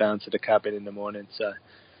then back down to the cabin in the morning. So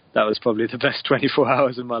that was probably the best 24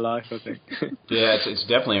 hours of my life, I think. Yeah, it's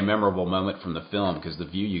definitely a memorable moment from the film because the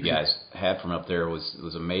view you guys had from up there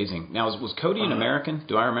was amazing. Now, was Cody an American?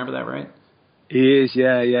 Do I remember that right? He is,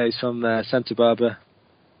 yeah. He's from Santa Barbara.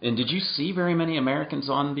 And did you see very many Americans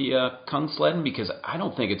on the Kungsleden? Because I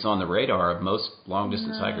don't think it's on the radar of most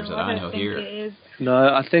long-distance hikers that I know here. It is. No,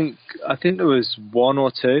 I think there was one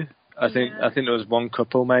or two. I think there was one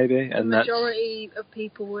couple maybe. And the majority of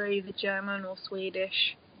people were either German or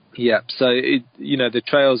Swedish. Yeah, so the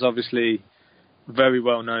trail's obviously very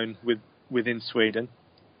well known within Sweden,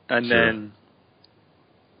 and then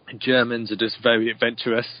Germans are just very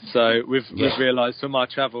adventurous. So we've realised from our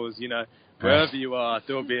travels, wherever you are,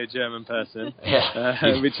 there'll be a German person,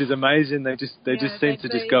 which is amazing. They just seem to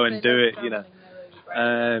just go and do it.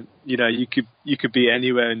 You could be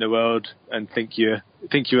anywhere in the world and think you're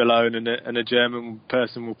alone, and a German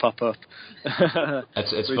person will pop up.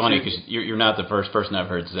 It's funny because you're not the first person I've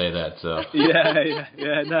heard say that. So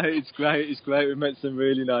no, it's great. It's great. We met some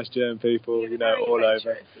really nice German people, all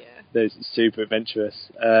over. Yeah. They're super adventurous.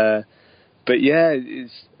 But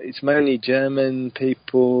it's mainly German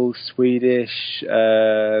people, Swedish,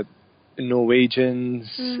 Norwegians,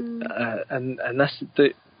 and that's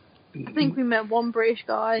the. I think we met one British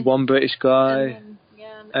guy.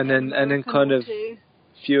 And then kind of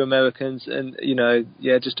few Americans, and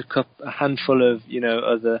just a handful of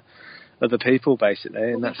other people,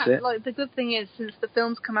 basically, and that's it. Like, the good thing is, since the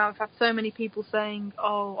film's come out, we've had so many people saying,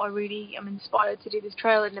 "Oh, I really am inspired to do this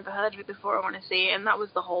trail. I'd never heard of it before. I want to see it." And that was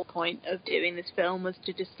the whole point of doing this film, was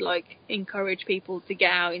to just like encourage people to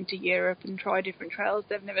get out into Europe and try different trails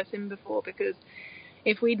they've never seen before. Because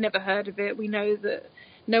if we'd never heard of it, we know that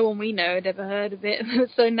no one we know had ever heard of it.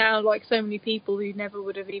 So now, like, so many people who never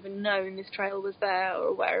would have even known this trail was there or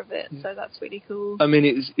aware of it. So that's really cool. I mean,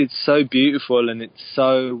 it's so beautiful and it's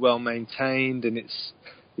so well maintained, and it's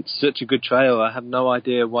such a good trail. I have no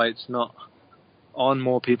idea why it's not on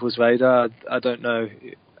more people's radar. I don't know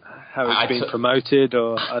how it's been promoted,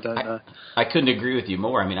 or I don't know. I couldn't agree with you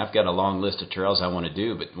more. I mean, I've got a long list of trails I want to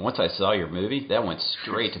do, but once I saw your movie, that went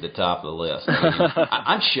straight to the top of the list. I mean,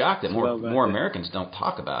 I'm shocked that more Americans don't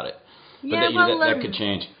talk about it. But that could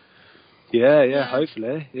change. Yeah,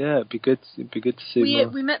 hopefully. Yeah, it'd be good to see more.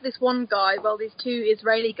 We met this one guy, these two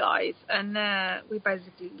Israeli guys, and we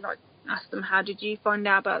basically like asked them, how did you find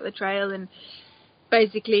out about the trail? And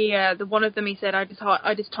basically, the one of them, he said, I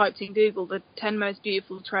just typed in Google the 10 most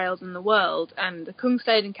beautiful trails in the world, and the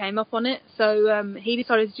Kungsleden came up on it. So he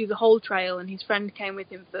decided to do the whole trail, and his friend came with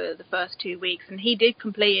him for the first 2 weeks, and he did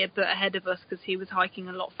complete it, but ahead of us, because he was hiking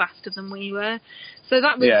a lot faster than we were. So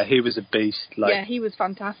that was... Yeah, he was a beast. Yeah, he was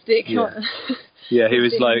fantastic. Yeah, yeah, he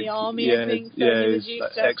was like... in the army, I think, so he was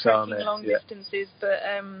used to trekking long distances. But,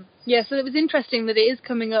 so it was interesting that it is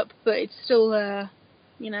coming up, but it's still,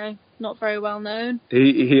 not very well known.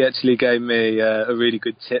 He actually gave me a really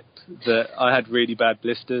good tip, that I had really bad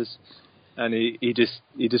blisters, and he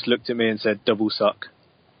just looked at me and said, double sock.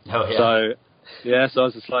 Oh, yeah. So I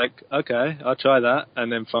was just like, okay, I'll try that.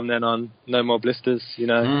 And then from then on, no more blisters,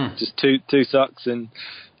 just two socks, and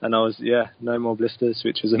I was, no more blisters,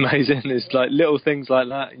 which was amazing. It's like little things like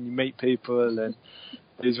that, and you meet people, and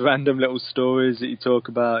these random little stories that you talk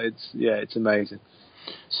about. It's amazing.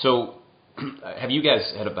 So, have you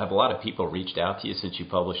guys have a lot of people reached out to you since you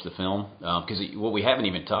published the film? Because what we haven't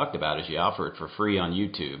even talked about is you offer it for free on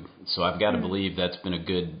YouTube. So I've got to believe that's been a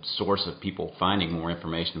good source of people finding more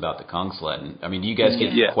information about the Kungsleden. I mean, do you guys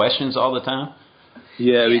get questions all the time?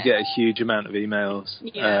 Yeah, we get a huge amount of emails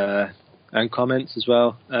and comments as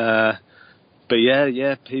well. But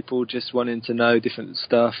people just wanting to know different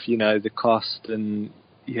stuff, the cost and...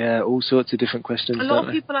 Yeah, all sorts of different questions. A lot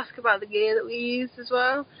of people ask about the gear that we use as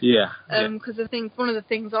well. Yeah. Because I think one of the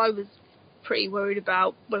things I was pretty worried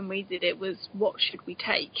about when we did it was, what should we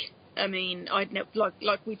take? I mean, I'd never,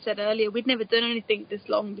 like we said earlier, we'd never done anything this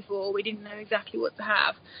long before. We didn't know exactly what to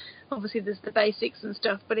have. Obviously, there's the basics and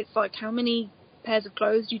stuff, but it's like, how many pairs of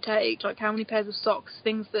clothes do you take? Like, how many pairs of socks?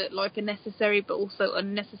 Things that like are necessary but also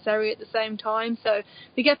unnecessary at the same time. So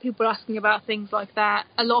we get people asking about things like that.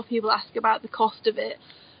 A lot of people ask about the cost of it.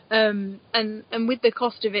 And with the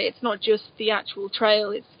cost of it, it's not just the actual trail,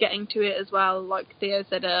 it's getting to it as well. Like Theo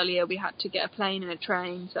said earlier, we had to get a plane and a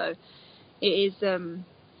train, so it is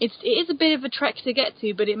a bit of a trek to get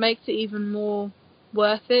to, but it makes it even more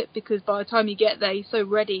worth it, because by the time you get there, you're so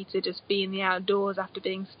ready to just be in the outdoors after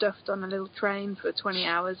being stuffed on a little train for 20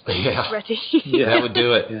 hours, but you're just ready. Yeah, that would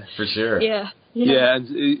do it, for sure. Yeah,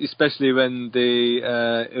 and especially when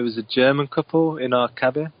it was a German couple in our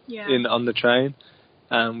cabin on the train.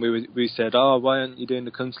 And we said, why aren't you doing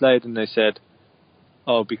the Kungsleden? And they said,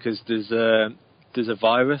 because there's a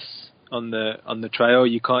virus on the trail.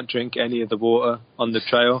 You can't drink any of the water on the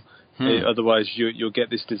trail, otherwise you'll get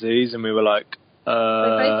this disease. And we were like,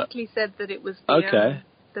 They basically said that it was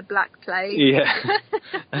the Black Plague. Yeah,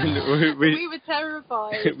 and we were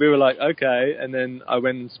terrified. We were like, okay. And then I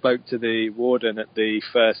went and spoke to the warden at the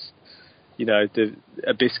first. The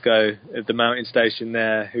Abisko of the mountain station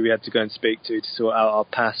there, who we had to go and speak to sort out our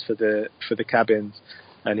pass for the cabins,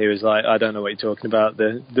 and he was like, I don't know what you're talking about.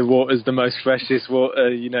 The water's the most freshest water.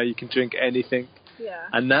 You can drink anything. Yeah.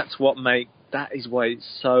 And that is why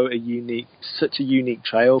it's such a unique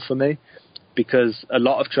trail for me, because a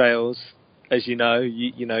lot of trails, as you know,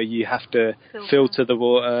 you have to filter the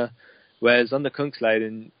water, whereas on the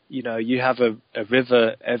Kungsleden, you have a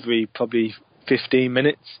river every probably 15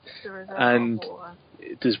 minutes, and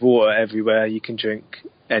there's water everywhere. You can drink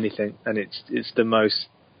anything, and it's the most,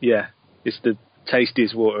 it's the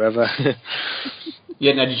tastiest water ever.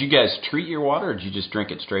 Yeah. Now, did you guys treat your water, or did you just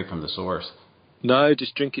drink it straight from the source? No,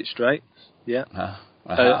 just drink it straight. Yeah.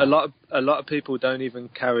 A lot of people don't even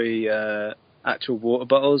carry actual water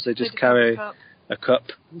bottles. They just carry a cup.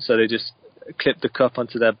 So they just clip the cup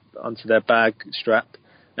onto their bag strap,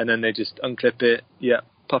 and then they just unclip it. Yeah.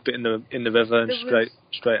 Pop it in the river and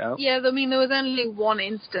straight out. Yeah, I mean, there was only one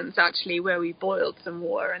instance actually where we boiled some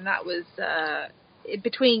water, and that was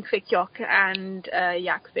between Kvikjok and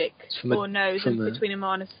Jakvik, or nose, and between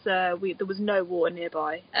Amanus, there was no water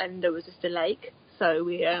nearby, and there was just a lake. So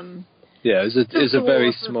we yeah, it was a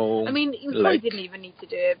very small. I mean, we probably didn't even need to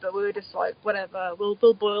do it, but we were just like, whatever, we'll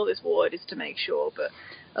boil this water just to make sure. But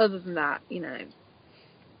other than that, you know.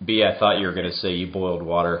 B, I thought you were going to say you boiled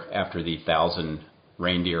water after the 1,000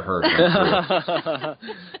 reindeer herd went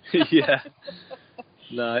through. Yeah.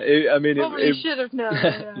 No, it should have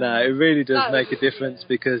known. No, it really does make a difference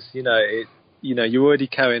because you're already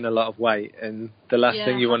carrying a lot of weight, and the last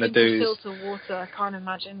thing you want to do is filter water. I can't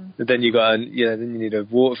imagine. Then then you need a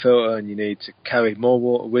water filter, and you need to carry more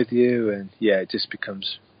water with you, and it just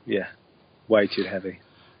becomes way too heavy.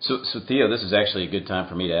 So Theo, this is actually a good time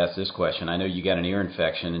for me to ask this question. I know you got an ear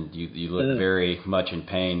infection, and you look very much in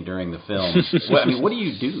pain during the film. What do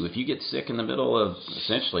you do if you get sick in the middle of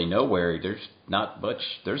essentially nowhere?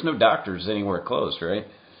 There's no doctors anywhere close, right?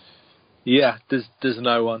 Yeah, there's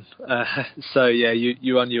no one. So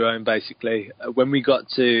you're on your own basically. When we got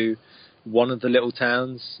to one of the little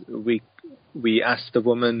towns, we asked the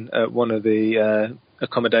woman at one of the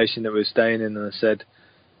accommodation that we were staying in, and I said,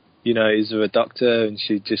 is there a doctor? And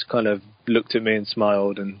she just kind of looked at me and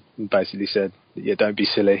smiled and basically said, yeah, don't be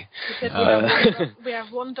silly. We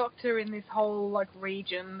have one doctor in this whole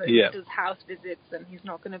region that does house visits, and he's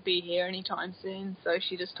not going to be here anytime soon. So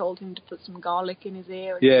she just told him to put some garlic in his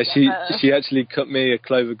ear. Yeah, she actually cut me a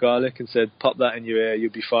clove of garlic and said, "Pop that in your ear,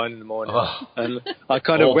 you'll be fine in the morning." Oh. And I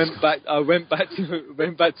kind of went back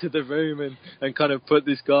to the room and kind of put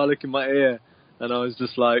this garlic in my ear, and I was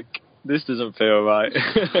just like, this doesn't feel right.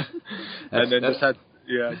 And then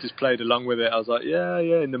just played along with it. I was like, yeah.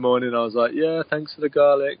 In the morning, I was like, yeah, thanks for the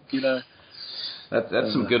garlic,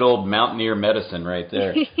 That's some good old mountaineer medicine right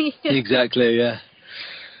there. Exactly, yeah.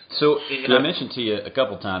 So, I mentioned to you a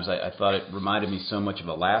couple times, I thought it reminded me so much of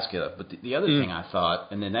Alaska. But the other thing I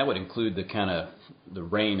thought, and then that would include the kind of the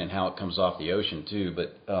rain and how it comes off the ocean too.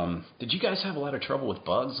 But did you guys have a lot of trouble with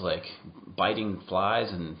bugs, like biting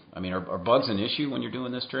flies? And are bugs an issue when you're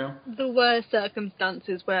doing this trail? There were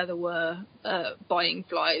circumstances where there were biting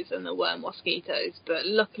flies and there were mosquitoes, but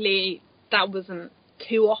luckily that wasn't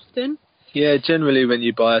too often. Yeah, generally when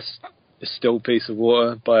you buy a still piece of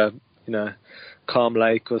water, by a calm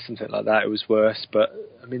lake or something like that, it was worse. But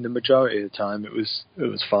the majority of the time it was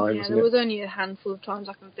fine. Yeah, there was only a handful of times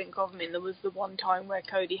I can think of. There was the one time where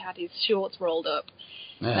Cody had his shorts rolled up,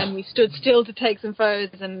 and we stood still to take some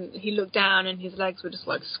photos, and he looked down and his legs were just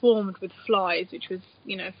swarmed with flies, which was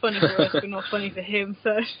funny for us but not funny for him.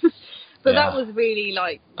 So but that was really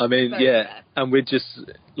bad. And we'd just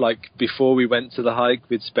before we went to the hike,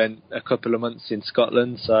 we'd spent a couple of months in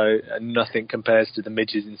Scotland, so nothing compares to the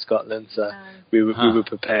midges in Scotland, so we were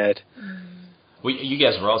prepared. Well, you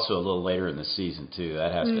guys were also a little later in the season too.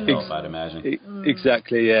 That has to help, I'd imagine.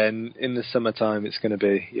 Exactly, yeah. And in the summertime, it's going to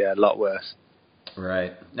be a lot worse.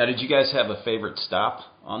 Right. Now, did you guys have a favorite stop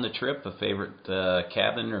on the trip? A favorite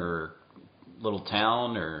cabin or little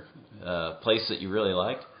town or place that you really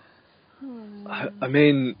liked?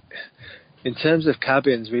 In terms of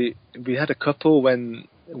cabins, we had a couple when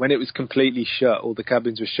it was completely shut. All the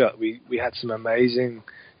cabins were shut. We had some amazing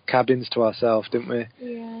cabins to ourselves, didn't we?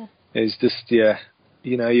 Yeah. It's just, you're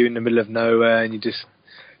in the middle of nowhere and you just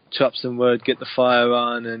chop some wood, get the fire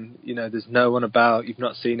on, and, there's no one about. You've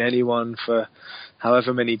not seen anyone for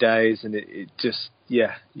however many days, and it just, you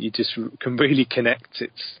just can really connect.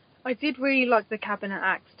 I did really like the cabin at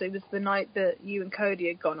Axt. It was the night that you and Cody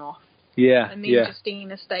had gone off. Yeah, and me and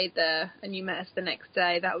Justina stayed there, and you met us the next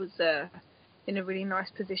day. That was in a really nice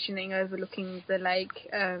positioning overlooking the lake,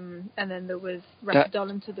 and then there was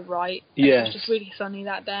Rappadollin to the right. Yeah, it was just really sunny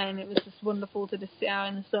that day, and it was just wonderful to just sit out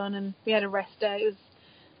in the sun, and we had a rest day. It was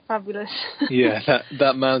fabulous. Yeah,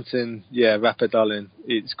 that mountain, Rappadollin,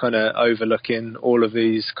 it's kind of overlooking all of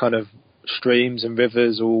these kind of streams and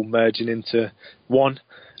rivers all merging into one,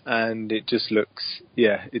 and it just looks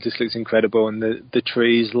incredible, and the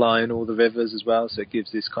trees line all the rivers as well, so it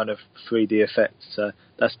gives this kind of 3D effect. So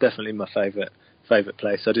that's definitely my favourite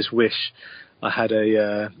place. I just wish I had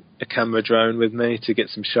a camera drone with me to get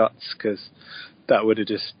some shots, because that would have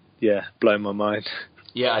just blown my mind.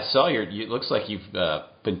 Yeah, I saw it looks like you've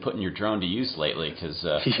been putting your drone to use lately, because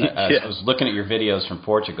I was looking at your videos from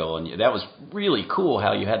Portugal, and that was really cool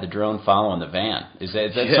how you had the drone following the van. Is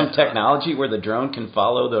that some technology where the drone can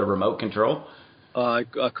follow the remote control? I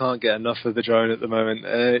can't get enough of the drone at the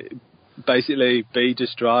moment. Basically, B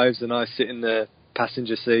just drives and I sit in the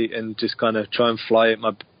passenger seat and just kind of try and fly it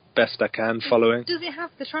my best I can following. Does it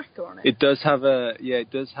have the tracker on it? It does have a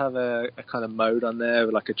kind of mode on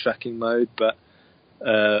there, like a tracking mode, but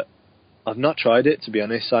I've not tried it, to be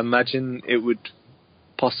honest. I imagine it would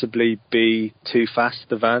possibly be too fast,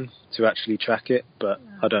 the van, to actually track it, but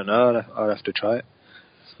I don't know. I'll have to try it.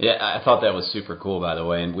 Yeah, I thought that was super cool, by the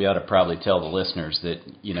way, and we ought to probably tell the listeners that,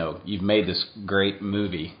 you know, you've made this great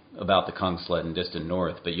movie about the Kungsleden Distant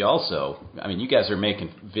North, but you also, I mean, you guys are making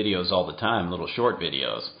videos all the time, little short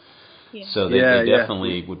videos. Yeah. So they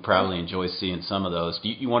definitely would probably enjoy seeing some of those. Do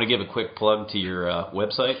you want to give a quick plug to your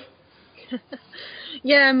website?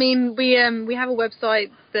 Yeah, I mean, we have a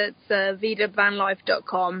website that's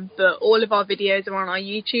vdubvanlife.com, but all of our videos are on our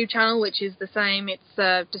YouTube channel, which is the same.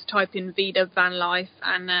 It's just type in VDub Van Life,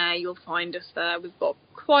 and you'll find us there. We've got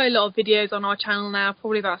quite a lot of videos on our channel now,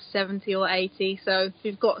 probably about 70 or 80, so if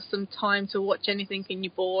you've got some time to watch anything and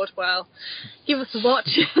you're bored, well, give us a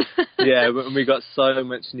watch. Yeah, we got so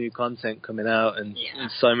much new content coming out, and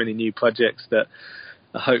so many new projects that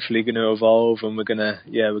are hopefully going to evolve, and we're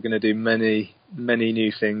gonna do many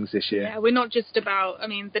new things this year. Yeah, we're not just about, I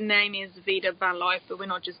mean, the name is VDub Van Life, but we're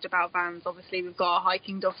not just about vans. Obviously, we've got a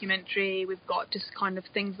hiking documentary, we've got just kind of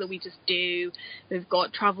things that we just do, we've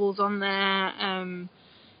got travels on there,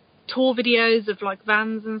 tour videos of like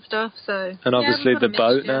vans and stuff. So and obviously the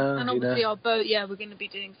boat now, and obviously our boat. Yeah, we're going to be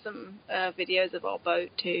doing some videos of our boat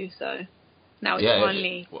too. So now it's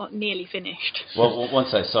finally nearly finished. Well,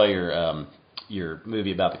 once I saw your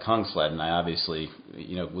movie about the Kungsleden, I obviously,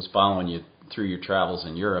 you know, was following you through your travels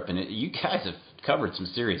in Europe, and you guys have covered some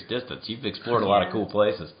serious distance. You've explored a lot of cool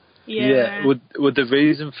places. Yeah. Well, the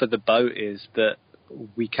reason for the boat is that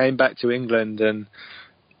we came back to England and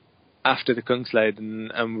after the Kungsleden,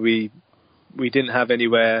 and we didn't have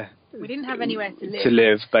anywhere. We didn't have anywhere to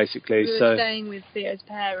live, basically. We were staying with Theo's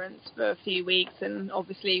parents for a few weeks, and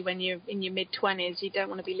obviously when you're in your mid-20s, you don't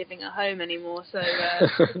want to be living at home anymore. So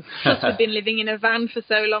plus we've been living in a van for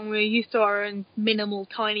so long, we're used to our own minimal,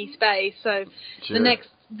 tiny space. So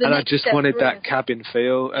I just wanted that cabin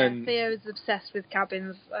feel. Yeah, and Theo is obsessed with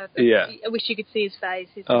cabins. I wish you could see his face.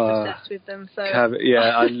 He's obsessed with them. So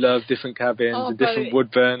I love different cabins and different wood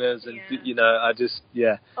burners, and you know,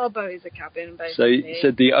 Our boat is a cabin, basically.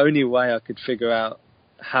 So the only way I could figure out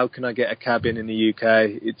how can I get a cabin in the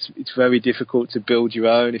UK, it's very difficult to build your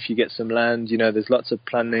own. If you get some land, you know, there's lots of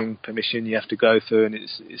planning permission you have to go through, and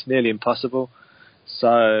it's nearly impossible.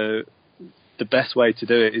 So the best way to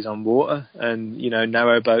do it is on water, and you know,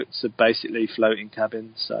 narrow boats are basically floating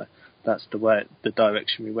cabins, so that's the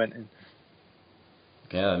direction we went in.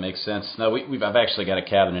 Yeah, that makes sense. No, I've actually got a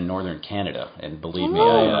cabin in northern Canada, and believe me,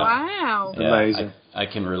 wow, amazing. I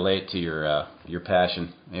can relate to your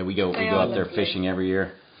passion. Yeah, we go up there fishing every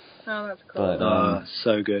year. Oh, that's cool. But,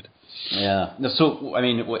 so good. Yeah. So, I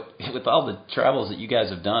mean, with all the travels that you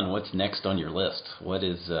guys have done, what's next on your list?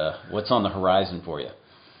 What's on the horizon for you?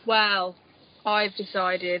 Well, I've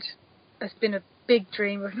decided, it's been a big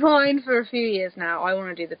dream of mine for a few years now, I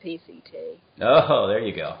want to do the PCT. Oh, there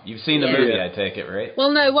you go. You've seen the movie, I take it, right?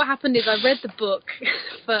 Well, no, what happened is I read the book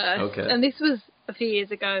first, and this was a few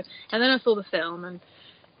years ago, and then I saw the film, and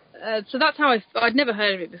so that's how I'd never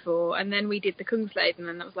heard of it before, and then we did the Kungsleden,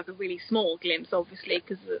 and that was like a really small glimpse, obviously,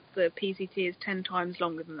 because the PCT is 10 times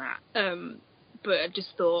longer than that. But I just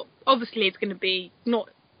thought, obviously it's going to be, not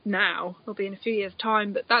now, it'll be in a few years'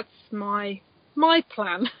 time, but that's my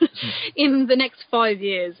plan in the next 5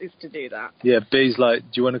 years is to do that. Yeah, B's like, do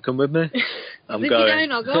you want to come with me? I'm going. If you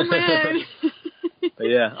don't, I'll go on my own. But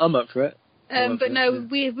yeah, I'm up for it. But no,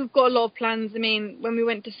 we've got a lot of plans. I mean, when we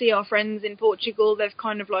went to see our friends in Portugal, they've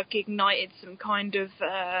kind of like ignited some kind of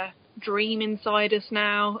dream inside us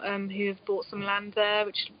now, who have bought some land there,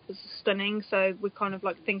 which was stunning. So we're kind of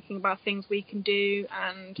like thinking about things we can do,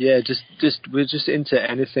 and we're just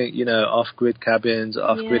into anything, you know, off-grid cabins,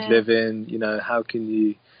 off-grid living. You know, how can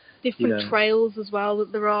you different trails as well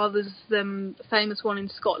that there are. There's a famous one in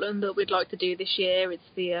Scotland that we'd like to do this year. It's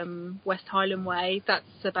the West Highland Way. That's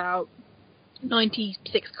about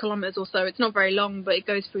 96 kilometres or so. It's not very long, but it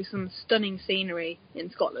goes through some stunning scenery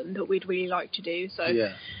in Scotland that we'd really like to do. So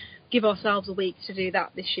give ourselves a week to do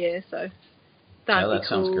that this year. So that'd be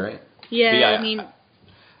cool. Sounds great. Yeah,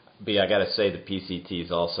 I got to say the PCT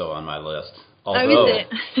is also on my list. Although, is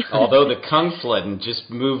it? Although the Kungsleden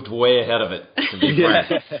just moved way ahead of it, to be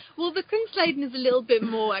frank. Well, the Kungsleden is a little bit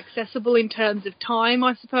more accessible in terms of time,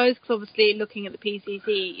 I suppose, because obviously looking at the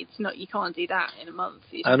PCT, it's not, you can't do that in a month.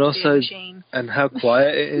 And also, and how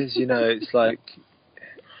quiet it is, you know, it's like,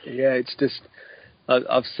 it's just,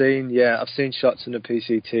 I've seen shots in the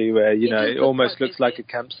PCT where, you know, it almost looks like a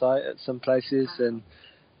campsite at some places, and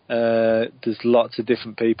there's lots of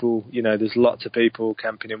different people, you know, there's lots of people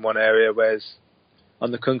camping in one area, whereas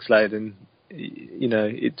on the Kungsleden, you know,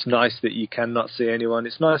 it's nice that you cannot see anyone.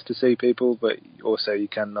 It's nice to see people, but also you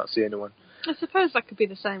cannot see anyone. I suppose that could be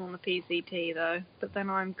the same on the PCT though, but then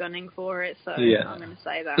I'm gunning for it, so yeah. I'm going to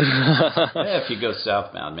say that. Yeah, if you go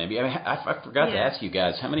southbound, maybe. I mean, I forgot to ask you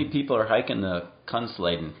guys, how many people are hiking the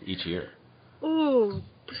Kungsleden each year? Oh,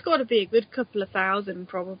 it's got to be a good couple of thousand,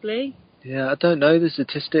 probably. Yeah, I don't know the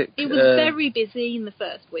statistic. It was very busy in the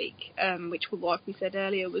first week, which, like we said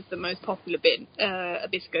earlier, was the most popular bit,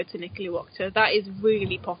 Abisko to Nikoliwokta. That is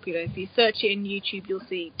really popular. If you search it on YouTube, you'll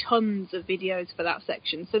see tons of videos for that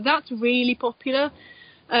section. So that's really popular.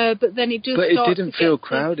 But then it just But it didn't feel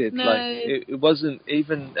crowded. No. Like it wasn't,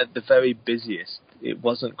 even at the very busiest, it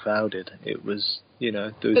wasn't crowded. It was, there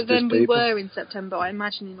was But then we people. were in September. I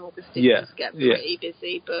imagine in August it does get pretty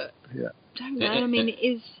busy, but I don't know. I mean, it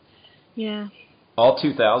is... Yeah. All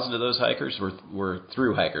 2,000 of those hikers were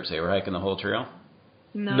through hikers. They were hiking the whole trail?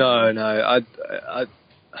 No.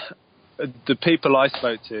 The people I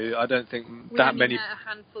spoke to, I don't think that many. Met a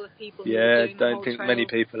handful of people. Yeah, don't think many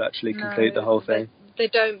people actually complete the whole thing. They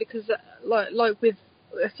don't, because like with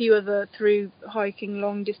a few other through hiking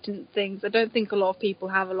long distance things, I don't think a lot of people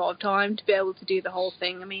have a lot of time to be able to do the whole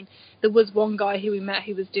thing. I mean, there was one guy who we met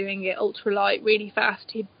who was doing it ultralight really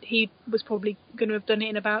fast. He was probably going to have done it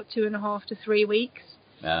in about 2.5 to 3 weeks.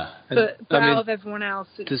 Yeah. But out of everyone else,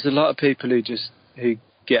 there's a lot of people who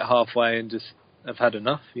get halfway and just have had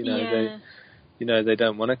enough. They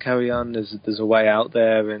don't want to carry on. There's a way out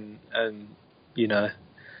there, and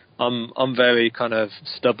I'm very kind of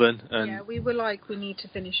stubborn. And we were like, we need to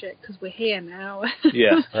finish it because we're here now.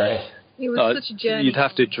 Yeah, right. It was such a journey. You'd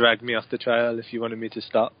have to drag me off the trail if you wanted me to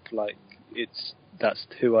stop. Like, that's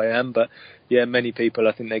who I am. But yeah, many people,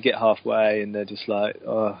 I think they get halfway and they're just like,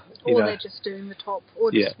 or they're just doing the top,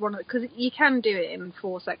 or just one, because you can do it in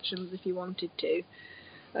 4 sections if you wanted to.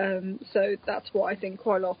 So that's what I think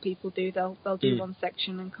quite a lot of people do. They'll do one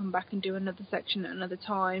section and come back and do another section at another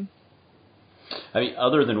time. I mean,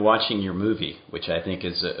 other than watching your movie, which I think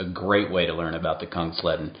is a great way to learn about the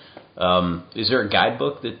Kungsleden, is there a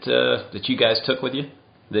guidebook that you guys took with you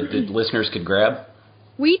that listeners could grab?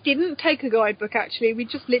 We didn't take a guidebook, actually. We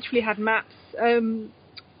just literally had maps.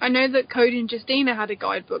 I know that Cody and Justina had a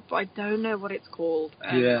guidebook, but I don't know what it's called.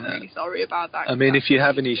 I'm really sorry about that. I mean, if you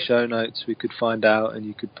have any show notes, we could find out and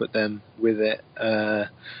you could put them with it.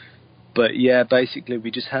 But yeah, basically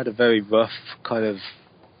we just had a very rough kind of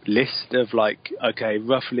list of like, okay,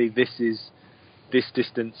 roughly this is this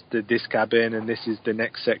distance to this cabin and this is the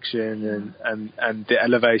next section and the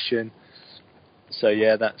elevation. So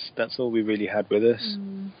yeah, that's all we really had with us.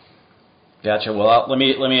 Gotcha. Well, let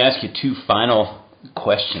me ask you 2 final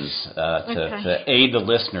questions to aid the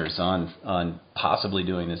listeners on possibly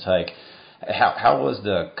doing this hike. How was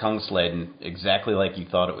the Kungsleden exactly like you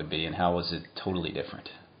thought it would be, and how was it totally different?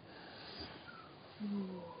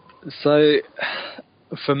 So,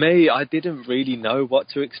 for me, I didn't really know what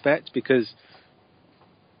to expect because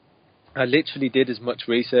I literally did as much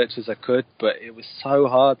research as I could, but it was so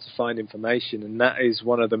hard to find information, and that is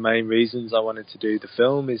one of the main reasons I wanted to do the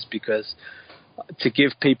film, is because to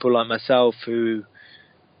give people like myself who,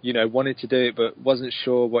 wanted to do it but wasn't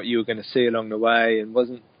sure what you were going to see along the way, and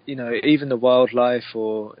wasn't, even the wildlife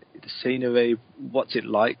or the scenery, what's it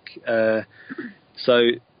like.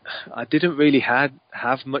 So I didn't really have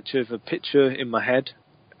much of a picture in my head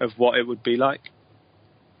of what it would be like,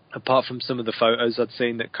 apart from some of the photos I'd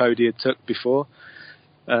seen that Cody had took before.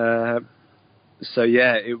 So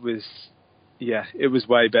yeah, it was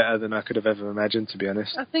way better than I could have ever imagined, to be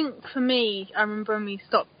honest. I think for me, I remember when we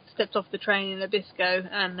stepped off the train in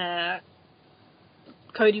Abisko, and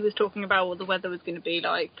Cody was talking about what the weather was going to be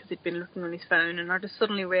like because he'd been looking on his phone, and I just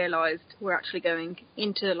suddenly realised we're actually going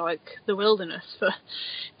into like the wilderness for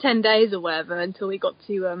 10 days or whatever until we got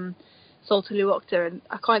to Soltuluokta, and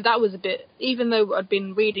that was a bit, even though I'd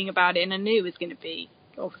been reading about it and I knew it was going to be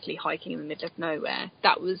obviously hiking in the middle of nowhere,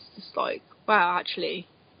 that was just like, wow, actually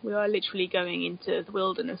we are literally going into the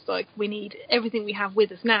wilderness. Like, we need everything we have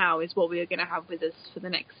with us now is what we are going to have with us for the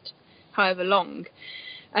next however long.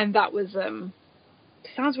 And that was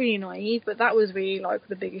sounds really naive, but that was really like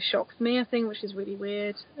the biggest shock for me, I think, which is really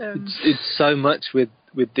weird. It's so much with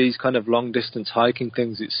these kind of long distance hiking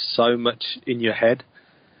things, it's so much in your head.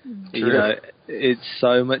 It's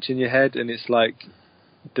so much in your head, and it's like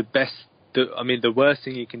the worst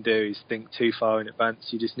thing you can do is think too far in advance.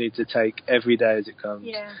 You just need to take every day as it comes.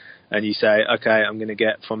 Yeah. And you say, okay, I'm going to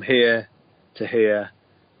get from here to here,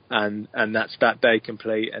 and that's that day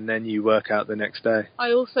complete, and then you work out the next day.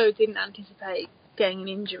 I also didn't anticipate getting an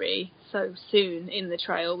injury so soon in the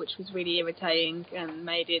trail, which was really irritating and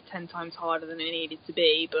made it 10 times harder than it needed to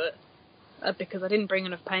be, but because I didn't bring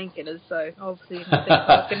enough painkillers, so obviously I didn't think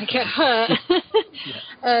I was going to get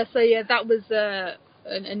hurt. So yeah, that was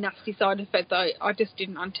a nasty side effect that I just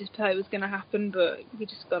didn't anticipate was going to happen, but we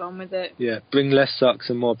just got on with it. Yeah, bring less socks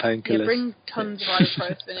and more painkillers. Yeah, bring tons of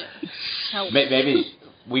ibuprofen. It helps. Maybe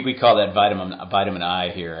we call that vitamin I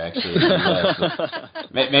here, actually.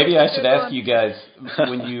 Maybe I should ask you guys,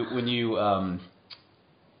 when you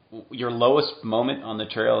your lowest moment on the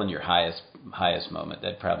trail and your highest moment.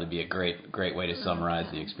 That'd probably be a great way to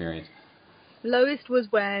summarize the experience. Lowest was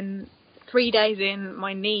when 3 days in,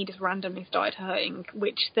 my knee just randomly started hurting,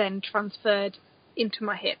 which then transferred into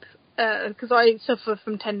my hip. Because I suffer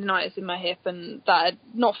from tendinitis in my hip, and that had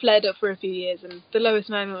not flared up for a few years. And the lowest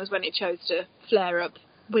moment was when it chose to flare up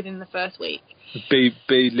within the first week. B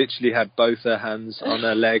literally had both her hands on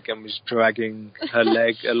her leg and was dragging her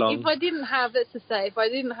leg along. If I didn't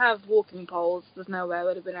have walking poles, there's no way I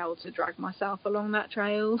would have been able to drag myself along that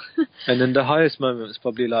trail. And then the highest moment was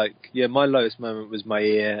probably my lowest moment was my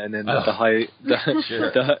ear, and then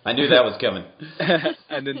Sure. I knew that was coming.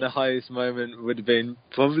 And then the highest moment would have been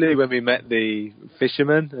probably when we met the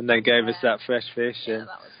fishermen and they gave us that fresh fish. Yeah, and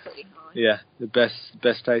that was pretty nice. Yeah, the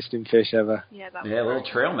best tasting fish ever. Yeah, that was a little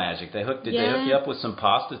trail magic. Did they hook you up with some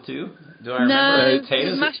pasta too? Do I remember? No,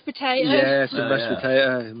 potatoes? Mashed potatoes. Yeah, some mashed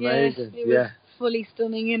potato. Amazing. It was fully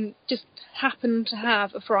stunning, and just happened to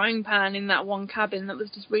have a frying pan in that one cabin that was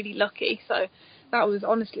just really lucky. So that was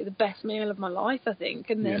honestly the best meal of my life, I think.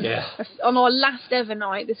 And then on our last ever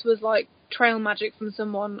night, this was like trail magic from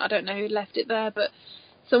someone. I don't know who left it there, but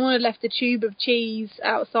someone had left a tube of cheese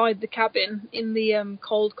outside the cabin in the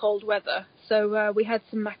cold weather. So we had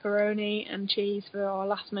some macaroni and cheese for our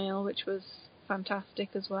last meal, which was fantastic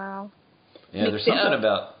as well. Yeah, there's something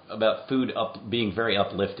about food being very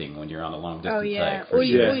uplifting when you're on a long distance hike. All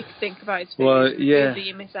you can think about is food, food that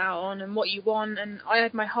you miss out on and what you want. And I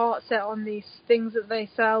had my heart set on these things that they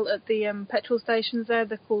sell at the petrol stations there.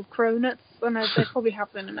 They're called cronuts. I know they probably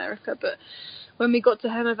have them in America, but when we got to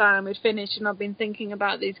Hemavan, we'd finished, and I've been thinking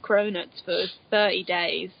about these cronuts for 30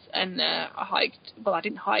 days. And I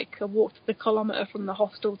didn't hike. I walked the kilometre from the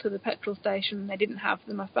hostel to the petrol station. They didn't have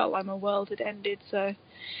them. I felt like my world had ended. So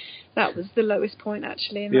that was the lowest point,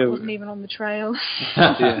 actually, and that wasn't even on the trail.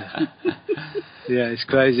 Yeah, it's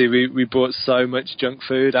crazy. We bought so much junk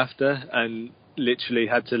food after, and literally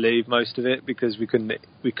had to leave most of it because we couldn't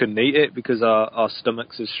eat it because our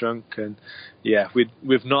stomachs have shrunk. And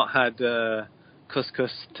we've not had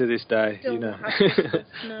couscous to this day. Still No.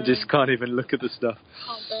 You just can't even look at the stuff.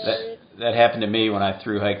 That happened to me when I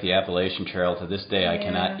thru hiked the Appalachian Trail. To this day, I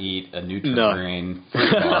cannot eat a Nutri-Grain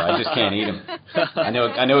fruit bar. I just can't eat them. I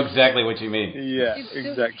know exactly what you mean. Yeah, it's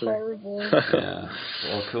exactly. Horrible. Yeah.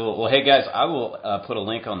 Well, cool. Well, hey guys, I will put a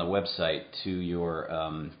link on the website to your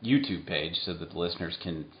YouTube page so that the listeners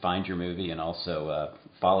can find your movie and also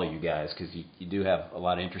follow you guys, because you do have a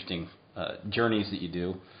lot of interesting journeys that you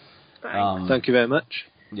do. Thank you very much.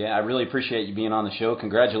 Yeah, I really appreciate you being on the show.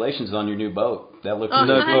 Congratulations on your new boat. That looks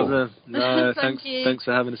really cool. No, thanks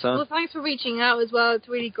for having us on. Well, thanks for reaching out as well. It's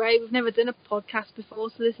really great. We've never done a podcast before,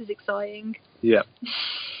 so this is exciting. Yeah.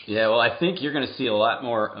 Yeah, well, I think you're going to see a lot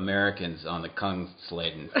more Americans on the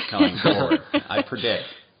Kungsleden coming forward, I predict.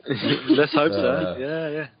 Let's hope so.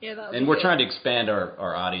 Yeah, and we're trying to expand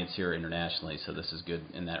our audience here internationally, so this is good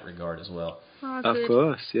in that regard as well. Of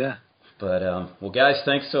course, yeah. But, well, guys,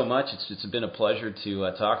 thanks so much. It's been a pleasure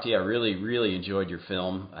to talk to you. I really, really enjoyed your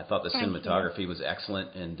film. I thought the cinematography was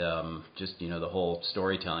excellent, and just, the whole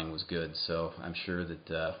storytelling was good. So I'm sure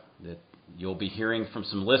that you'll be hearing from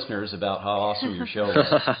some listeners about how awesome your show was.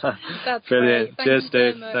 That's brilliant. Great. Cheers,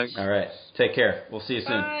 Dave. So thanks. All right. Take care. We'll see you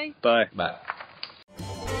soon. Bye. Bye.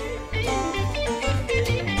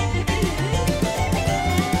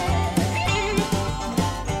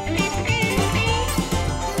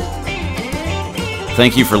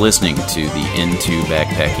 Thank you for listening to the Into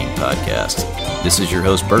Backpacking podcast. This is your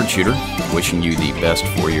host, Bird Shooter, wishing you the best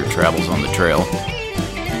for your travels on the trail.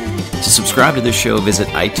 To subscribe to this show, visit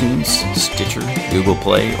iTunes, Stitcher, Google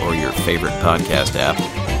Play, or your favorite podcast app,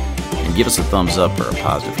 and give us a thumbs up or a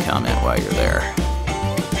positive comment while you're there.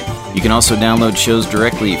 You can also download shows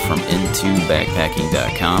directly from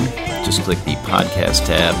intobackpacking.com. Just click the podcast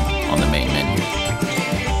tab on the main menu.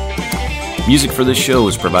 Music for this show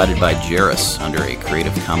was provided by Jairus under a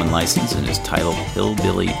Creative Commons license and is titled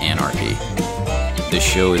Hillbilly Anarchy. This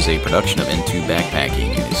show is a production of Into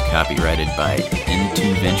Backpacking and is copyrighted by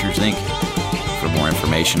Into Ventures, Inc. For more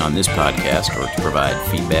information on this podcast or to provide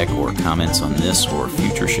feedback or comments on this or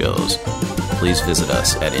future shows, please visit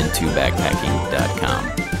us at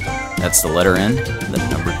intobackpacking.com. That's the letter N, the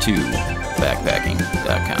number 2,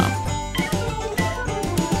 backpacking.com.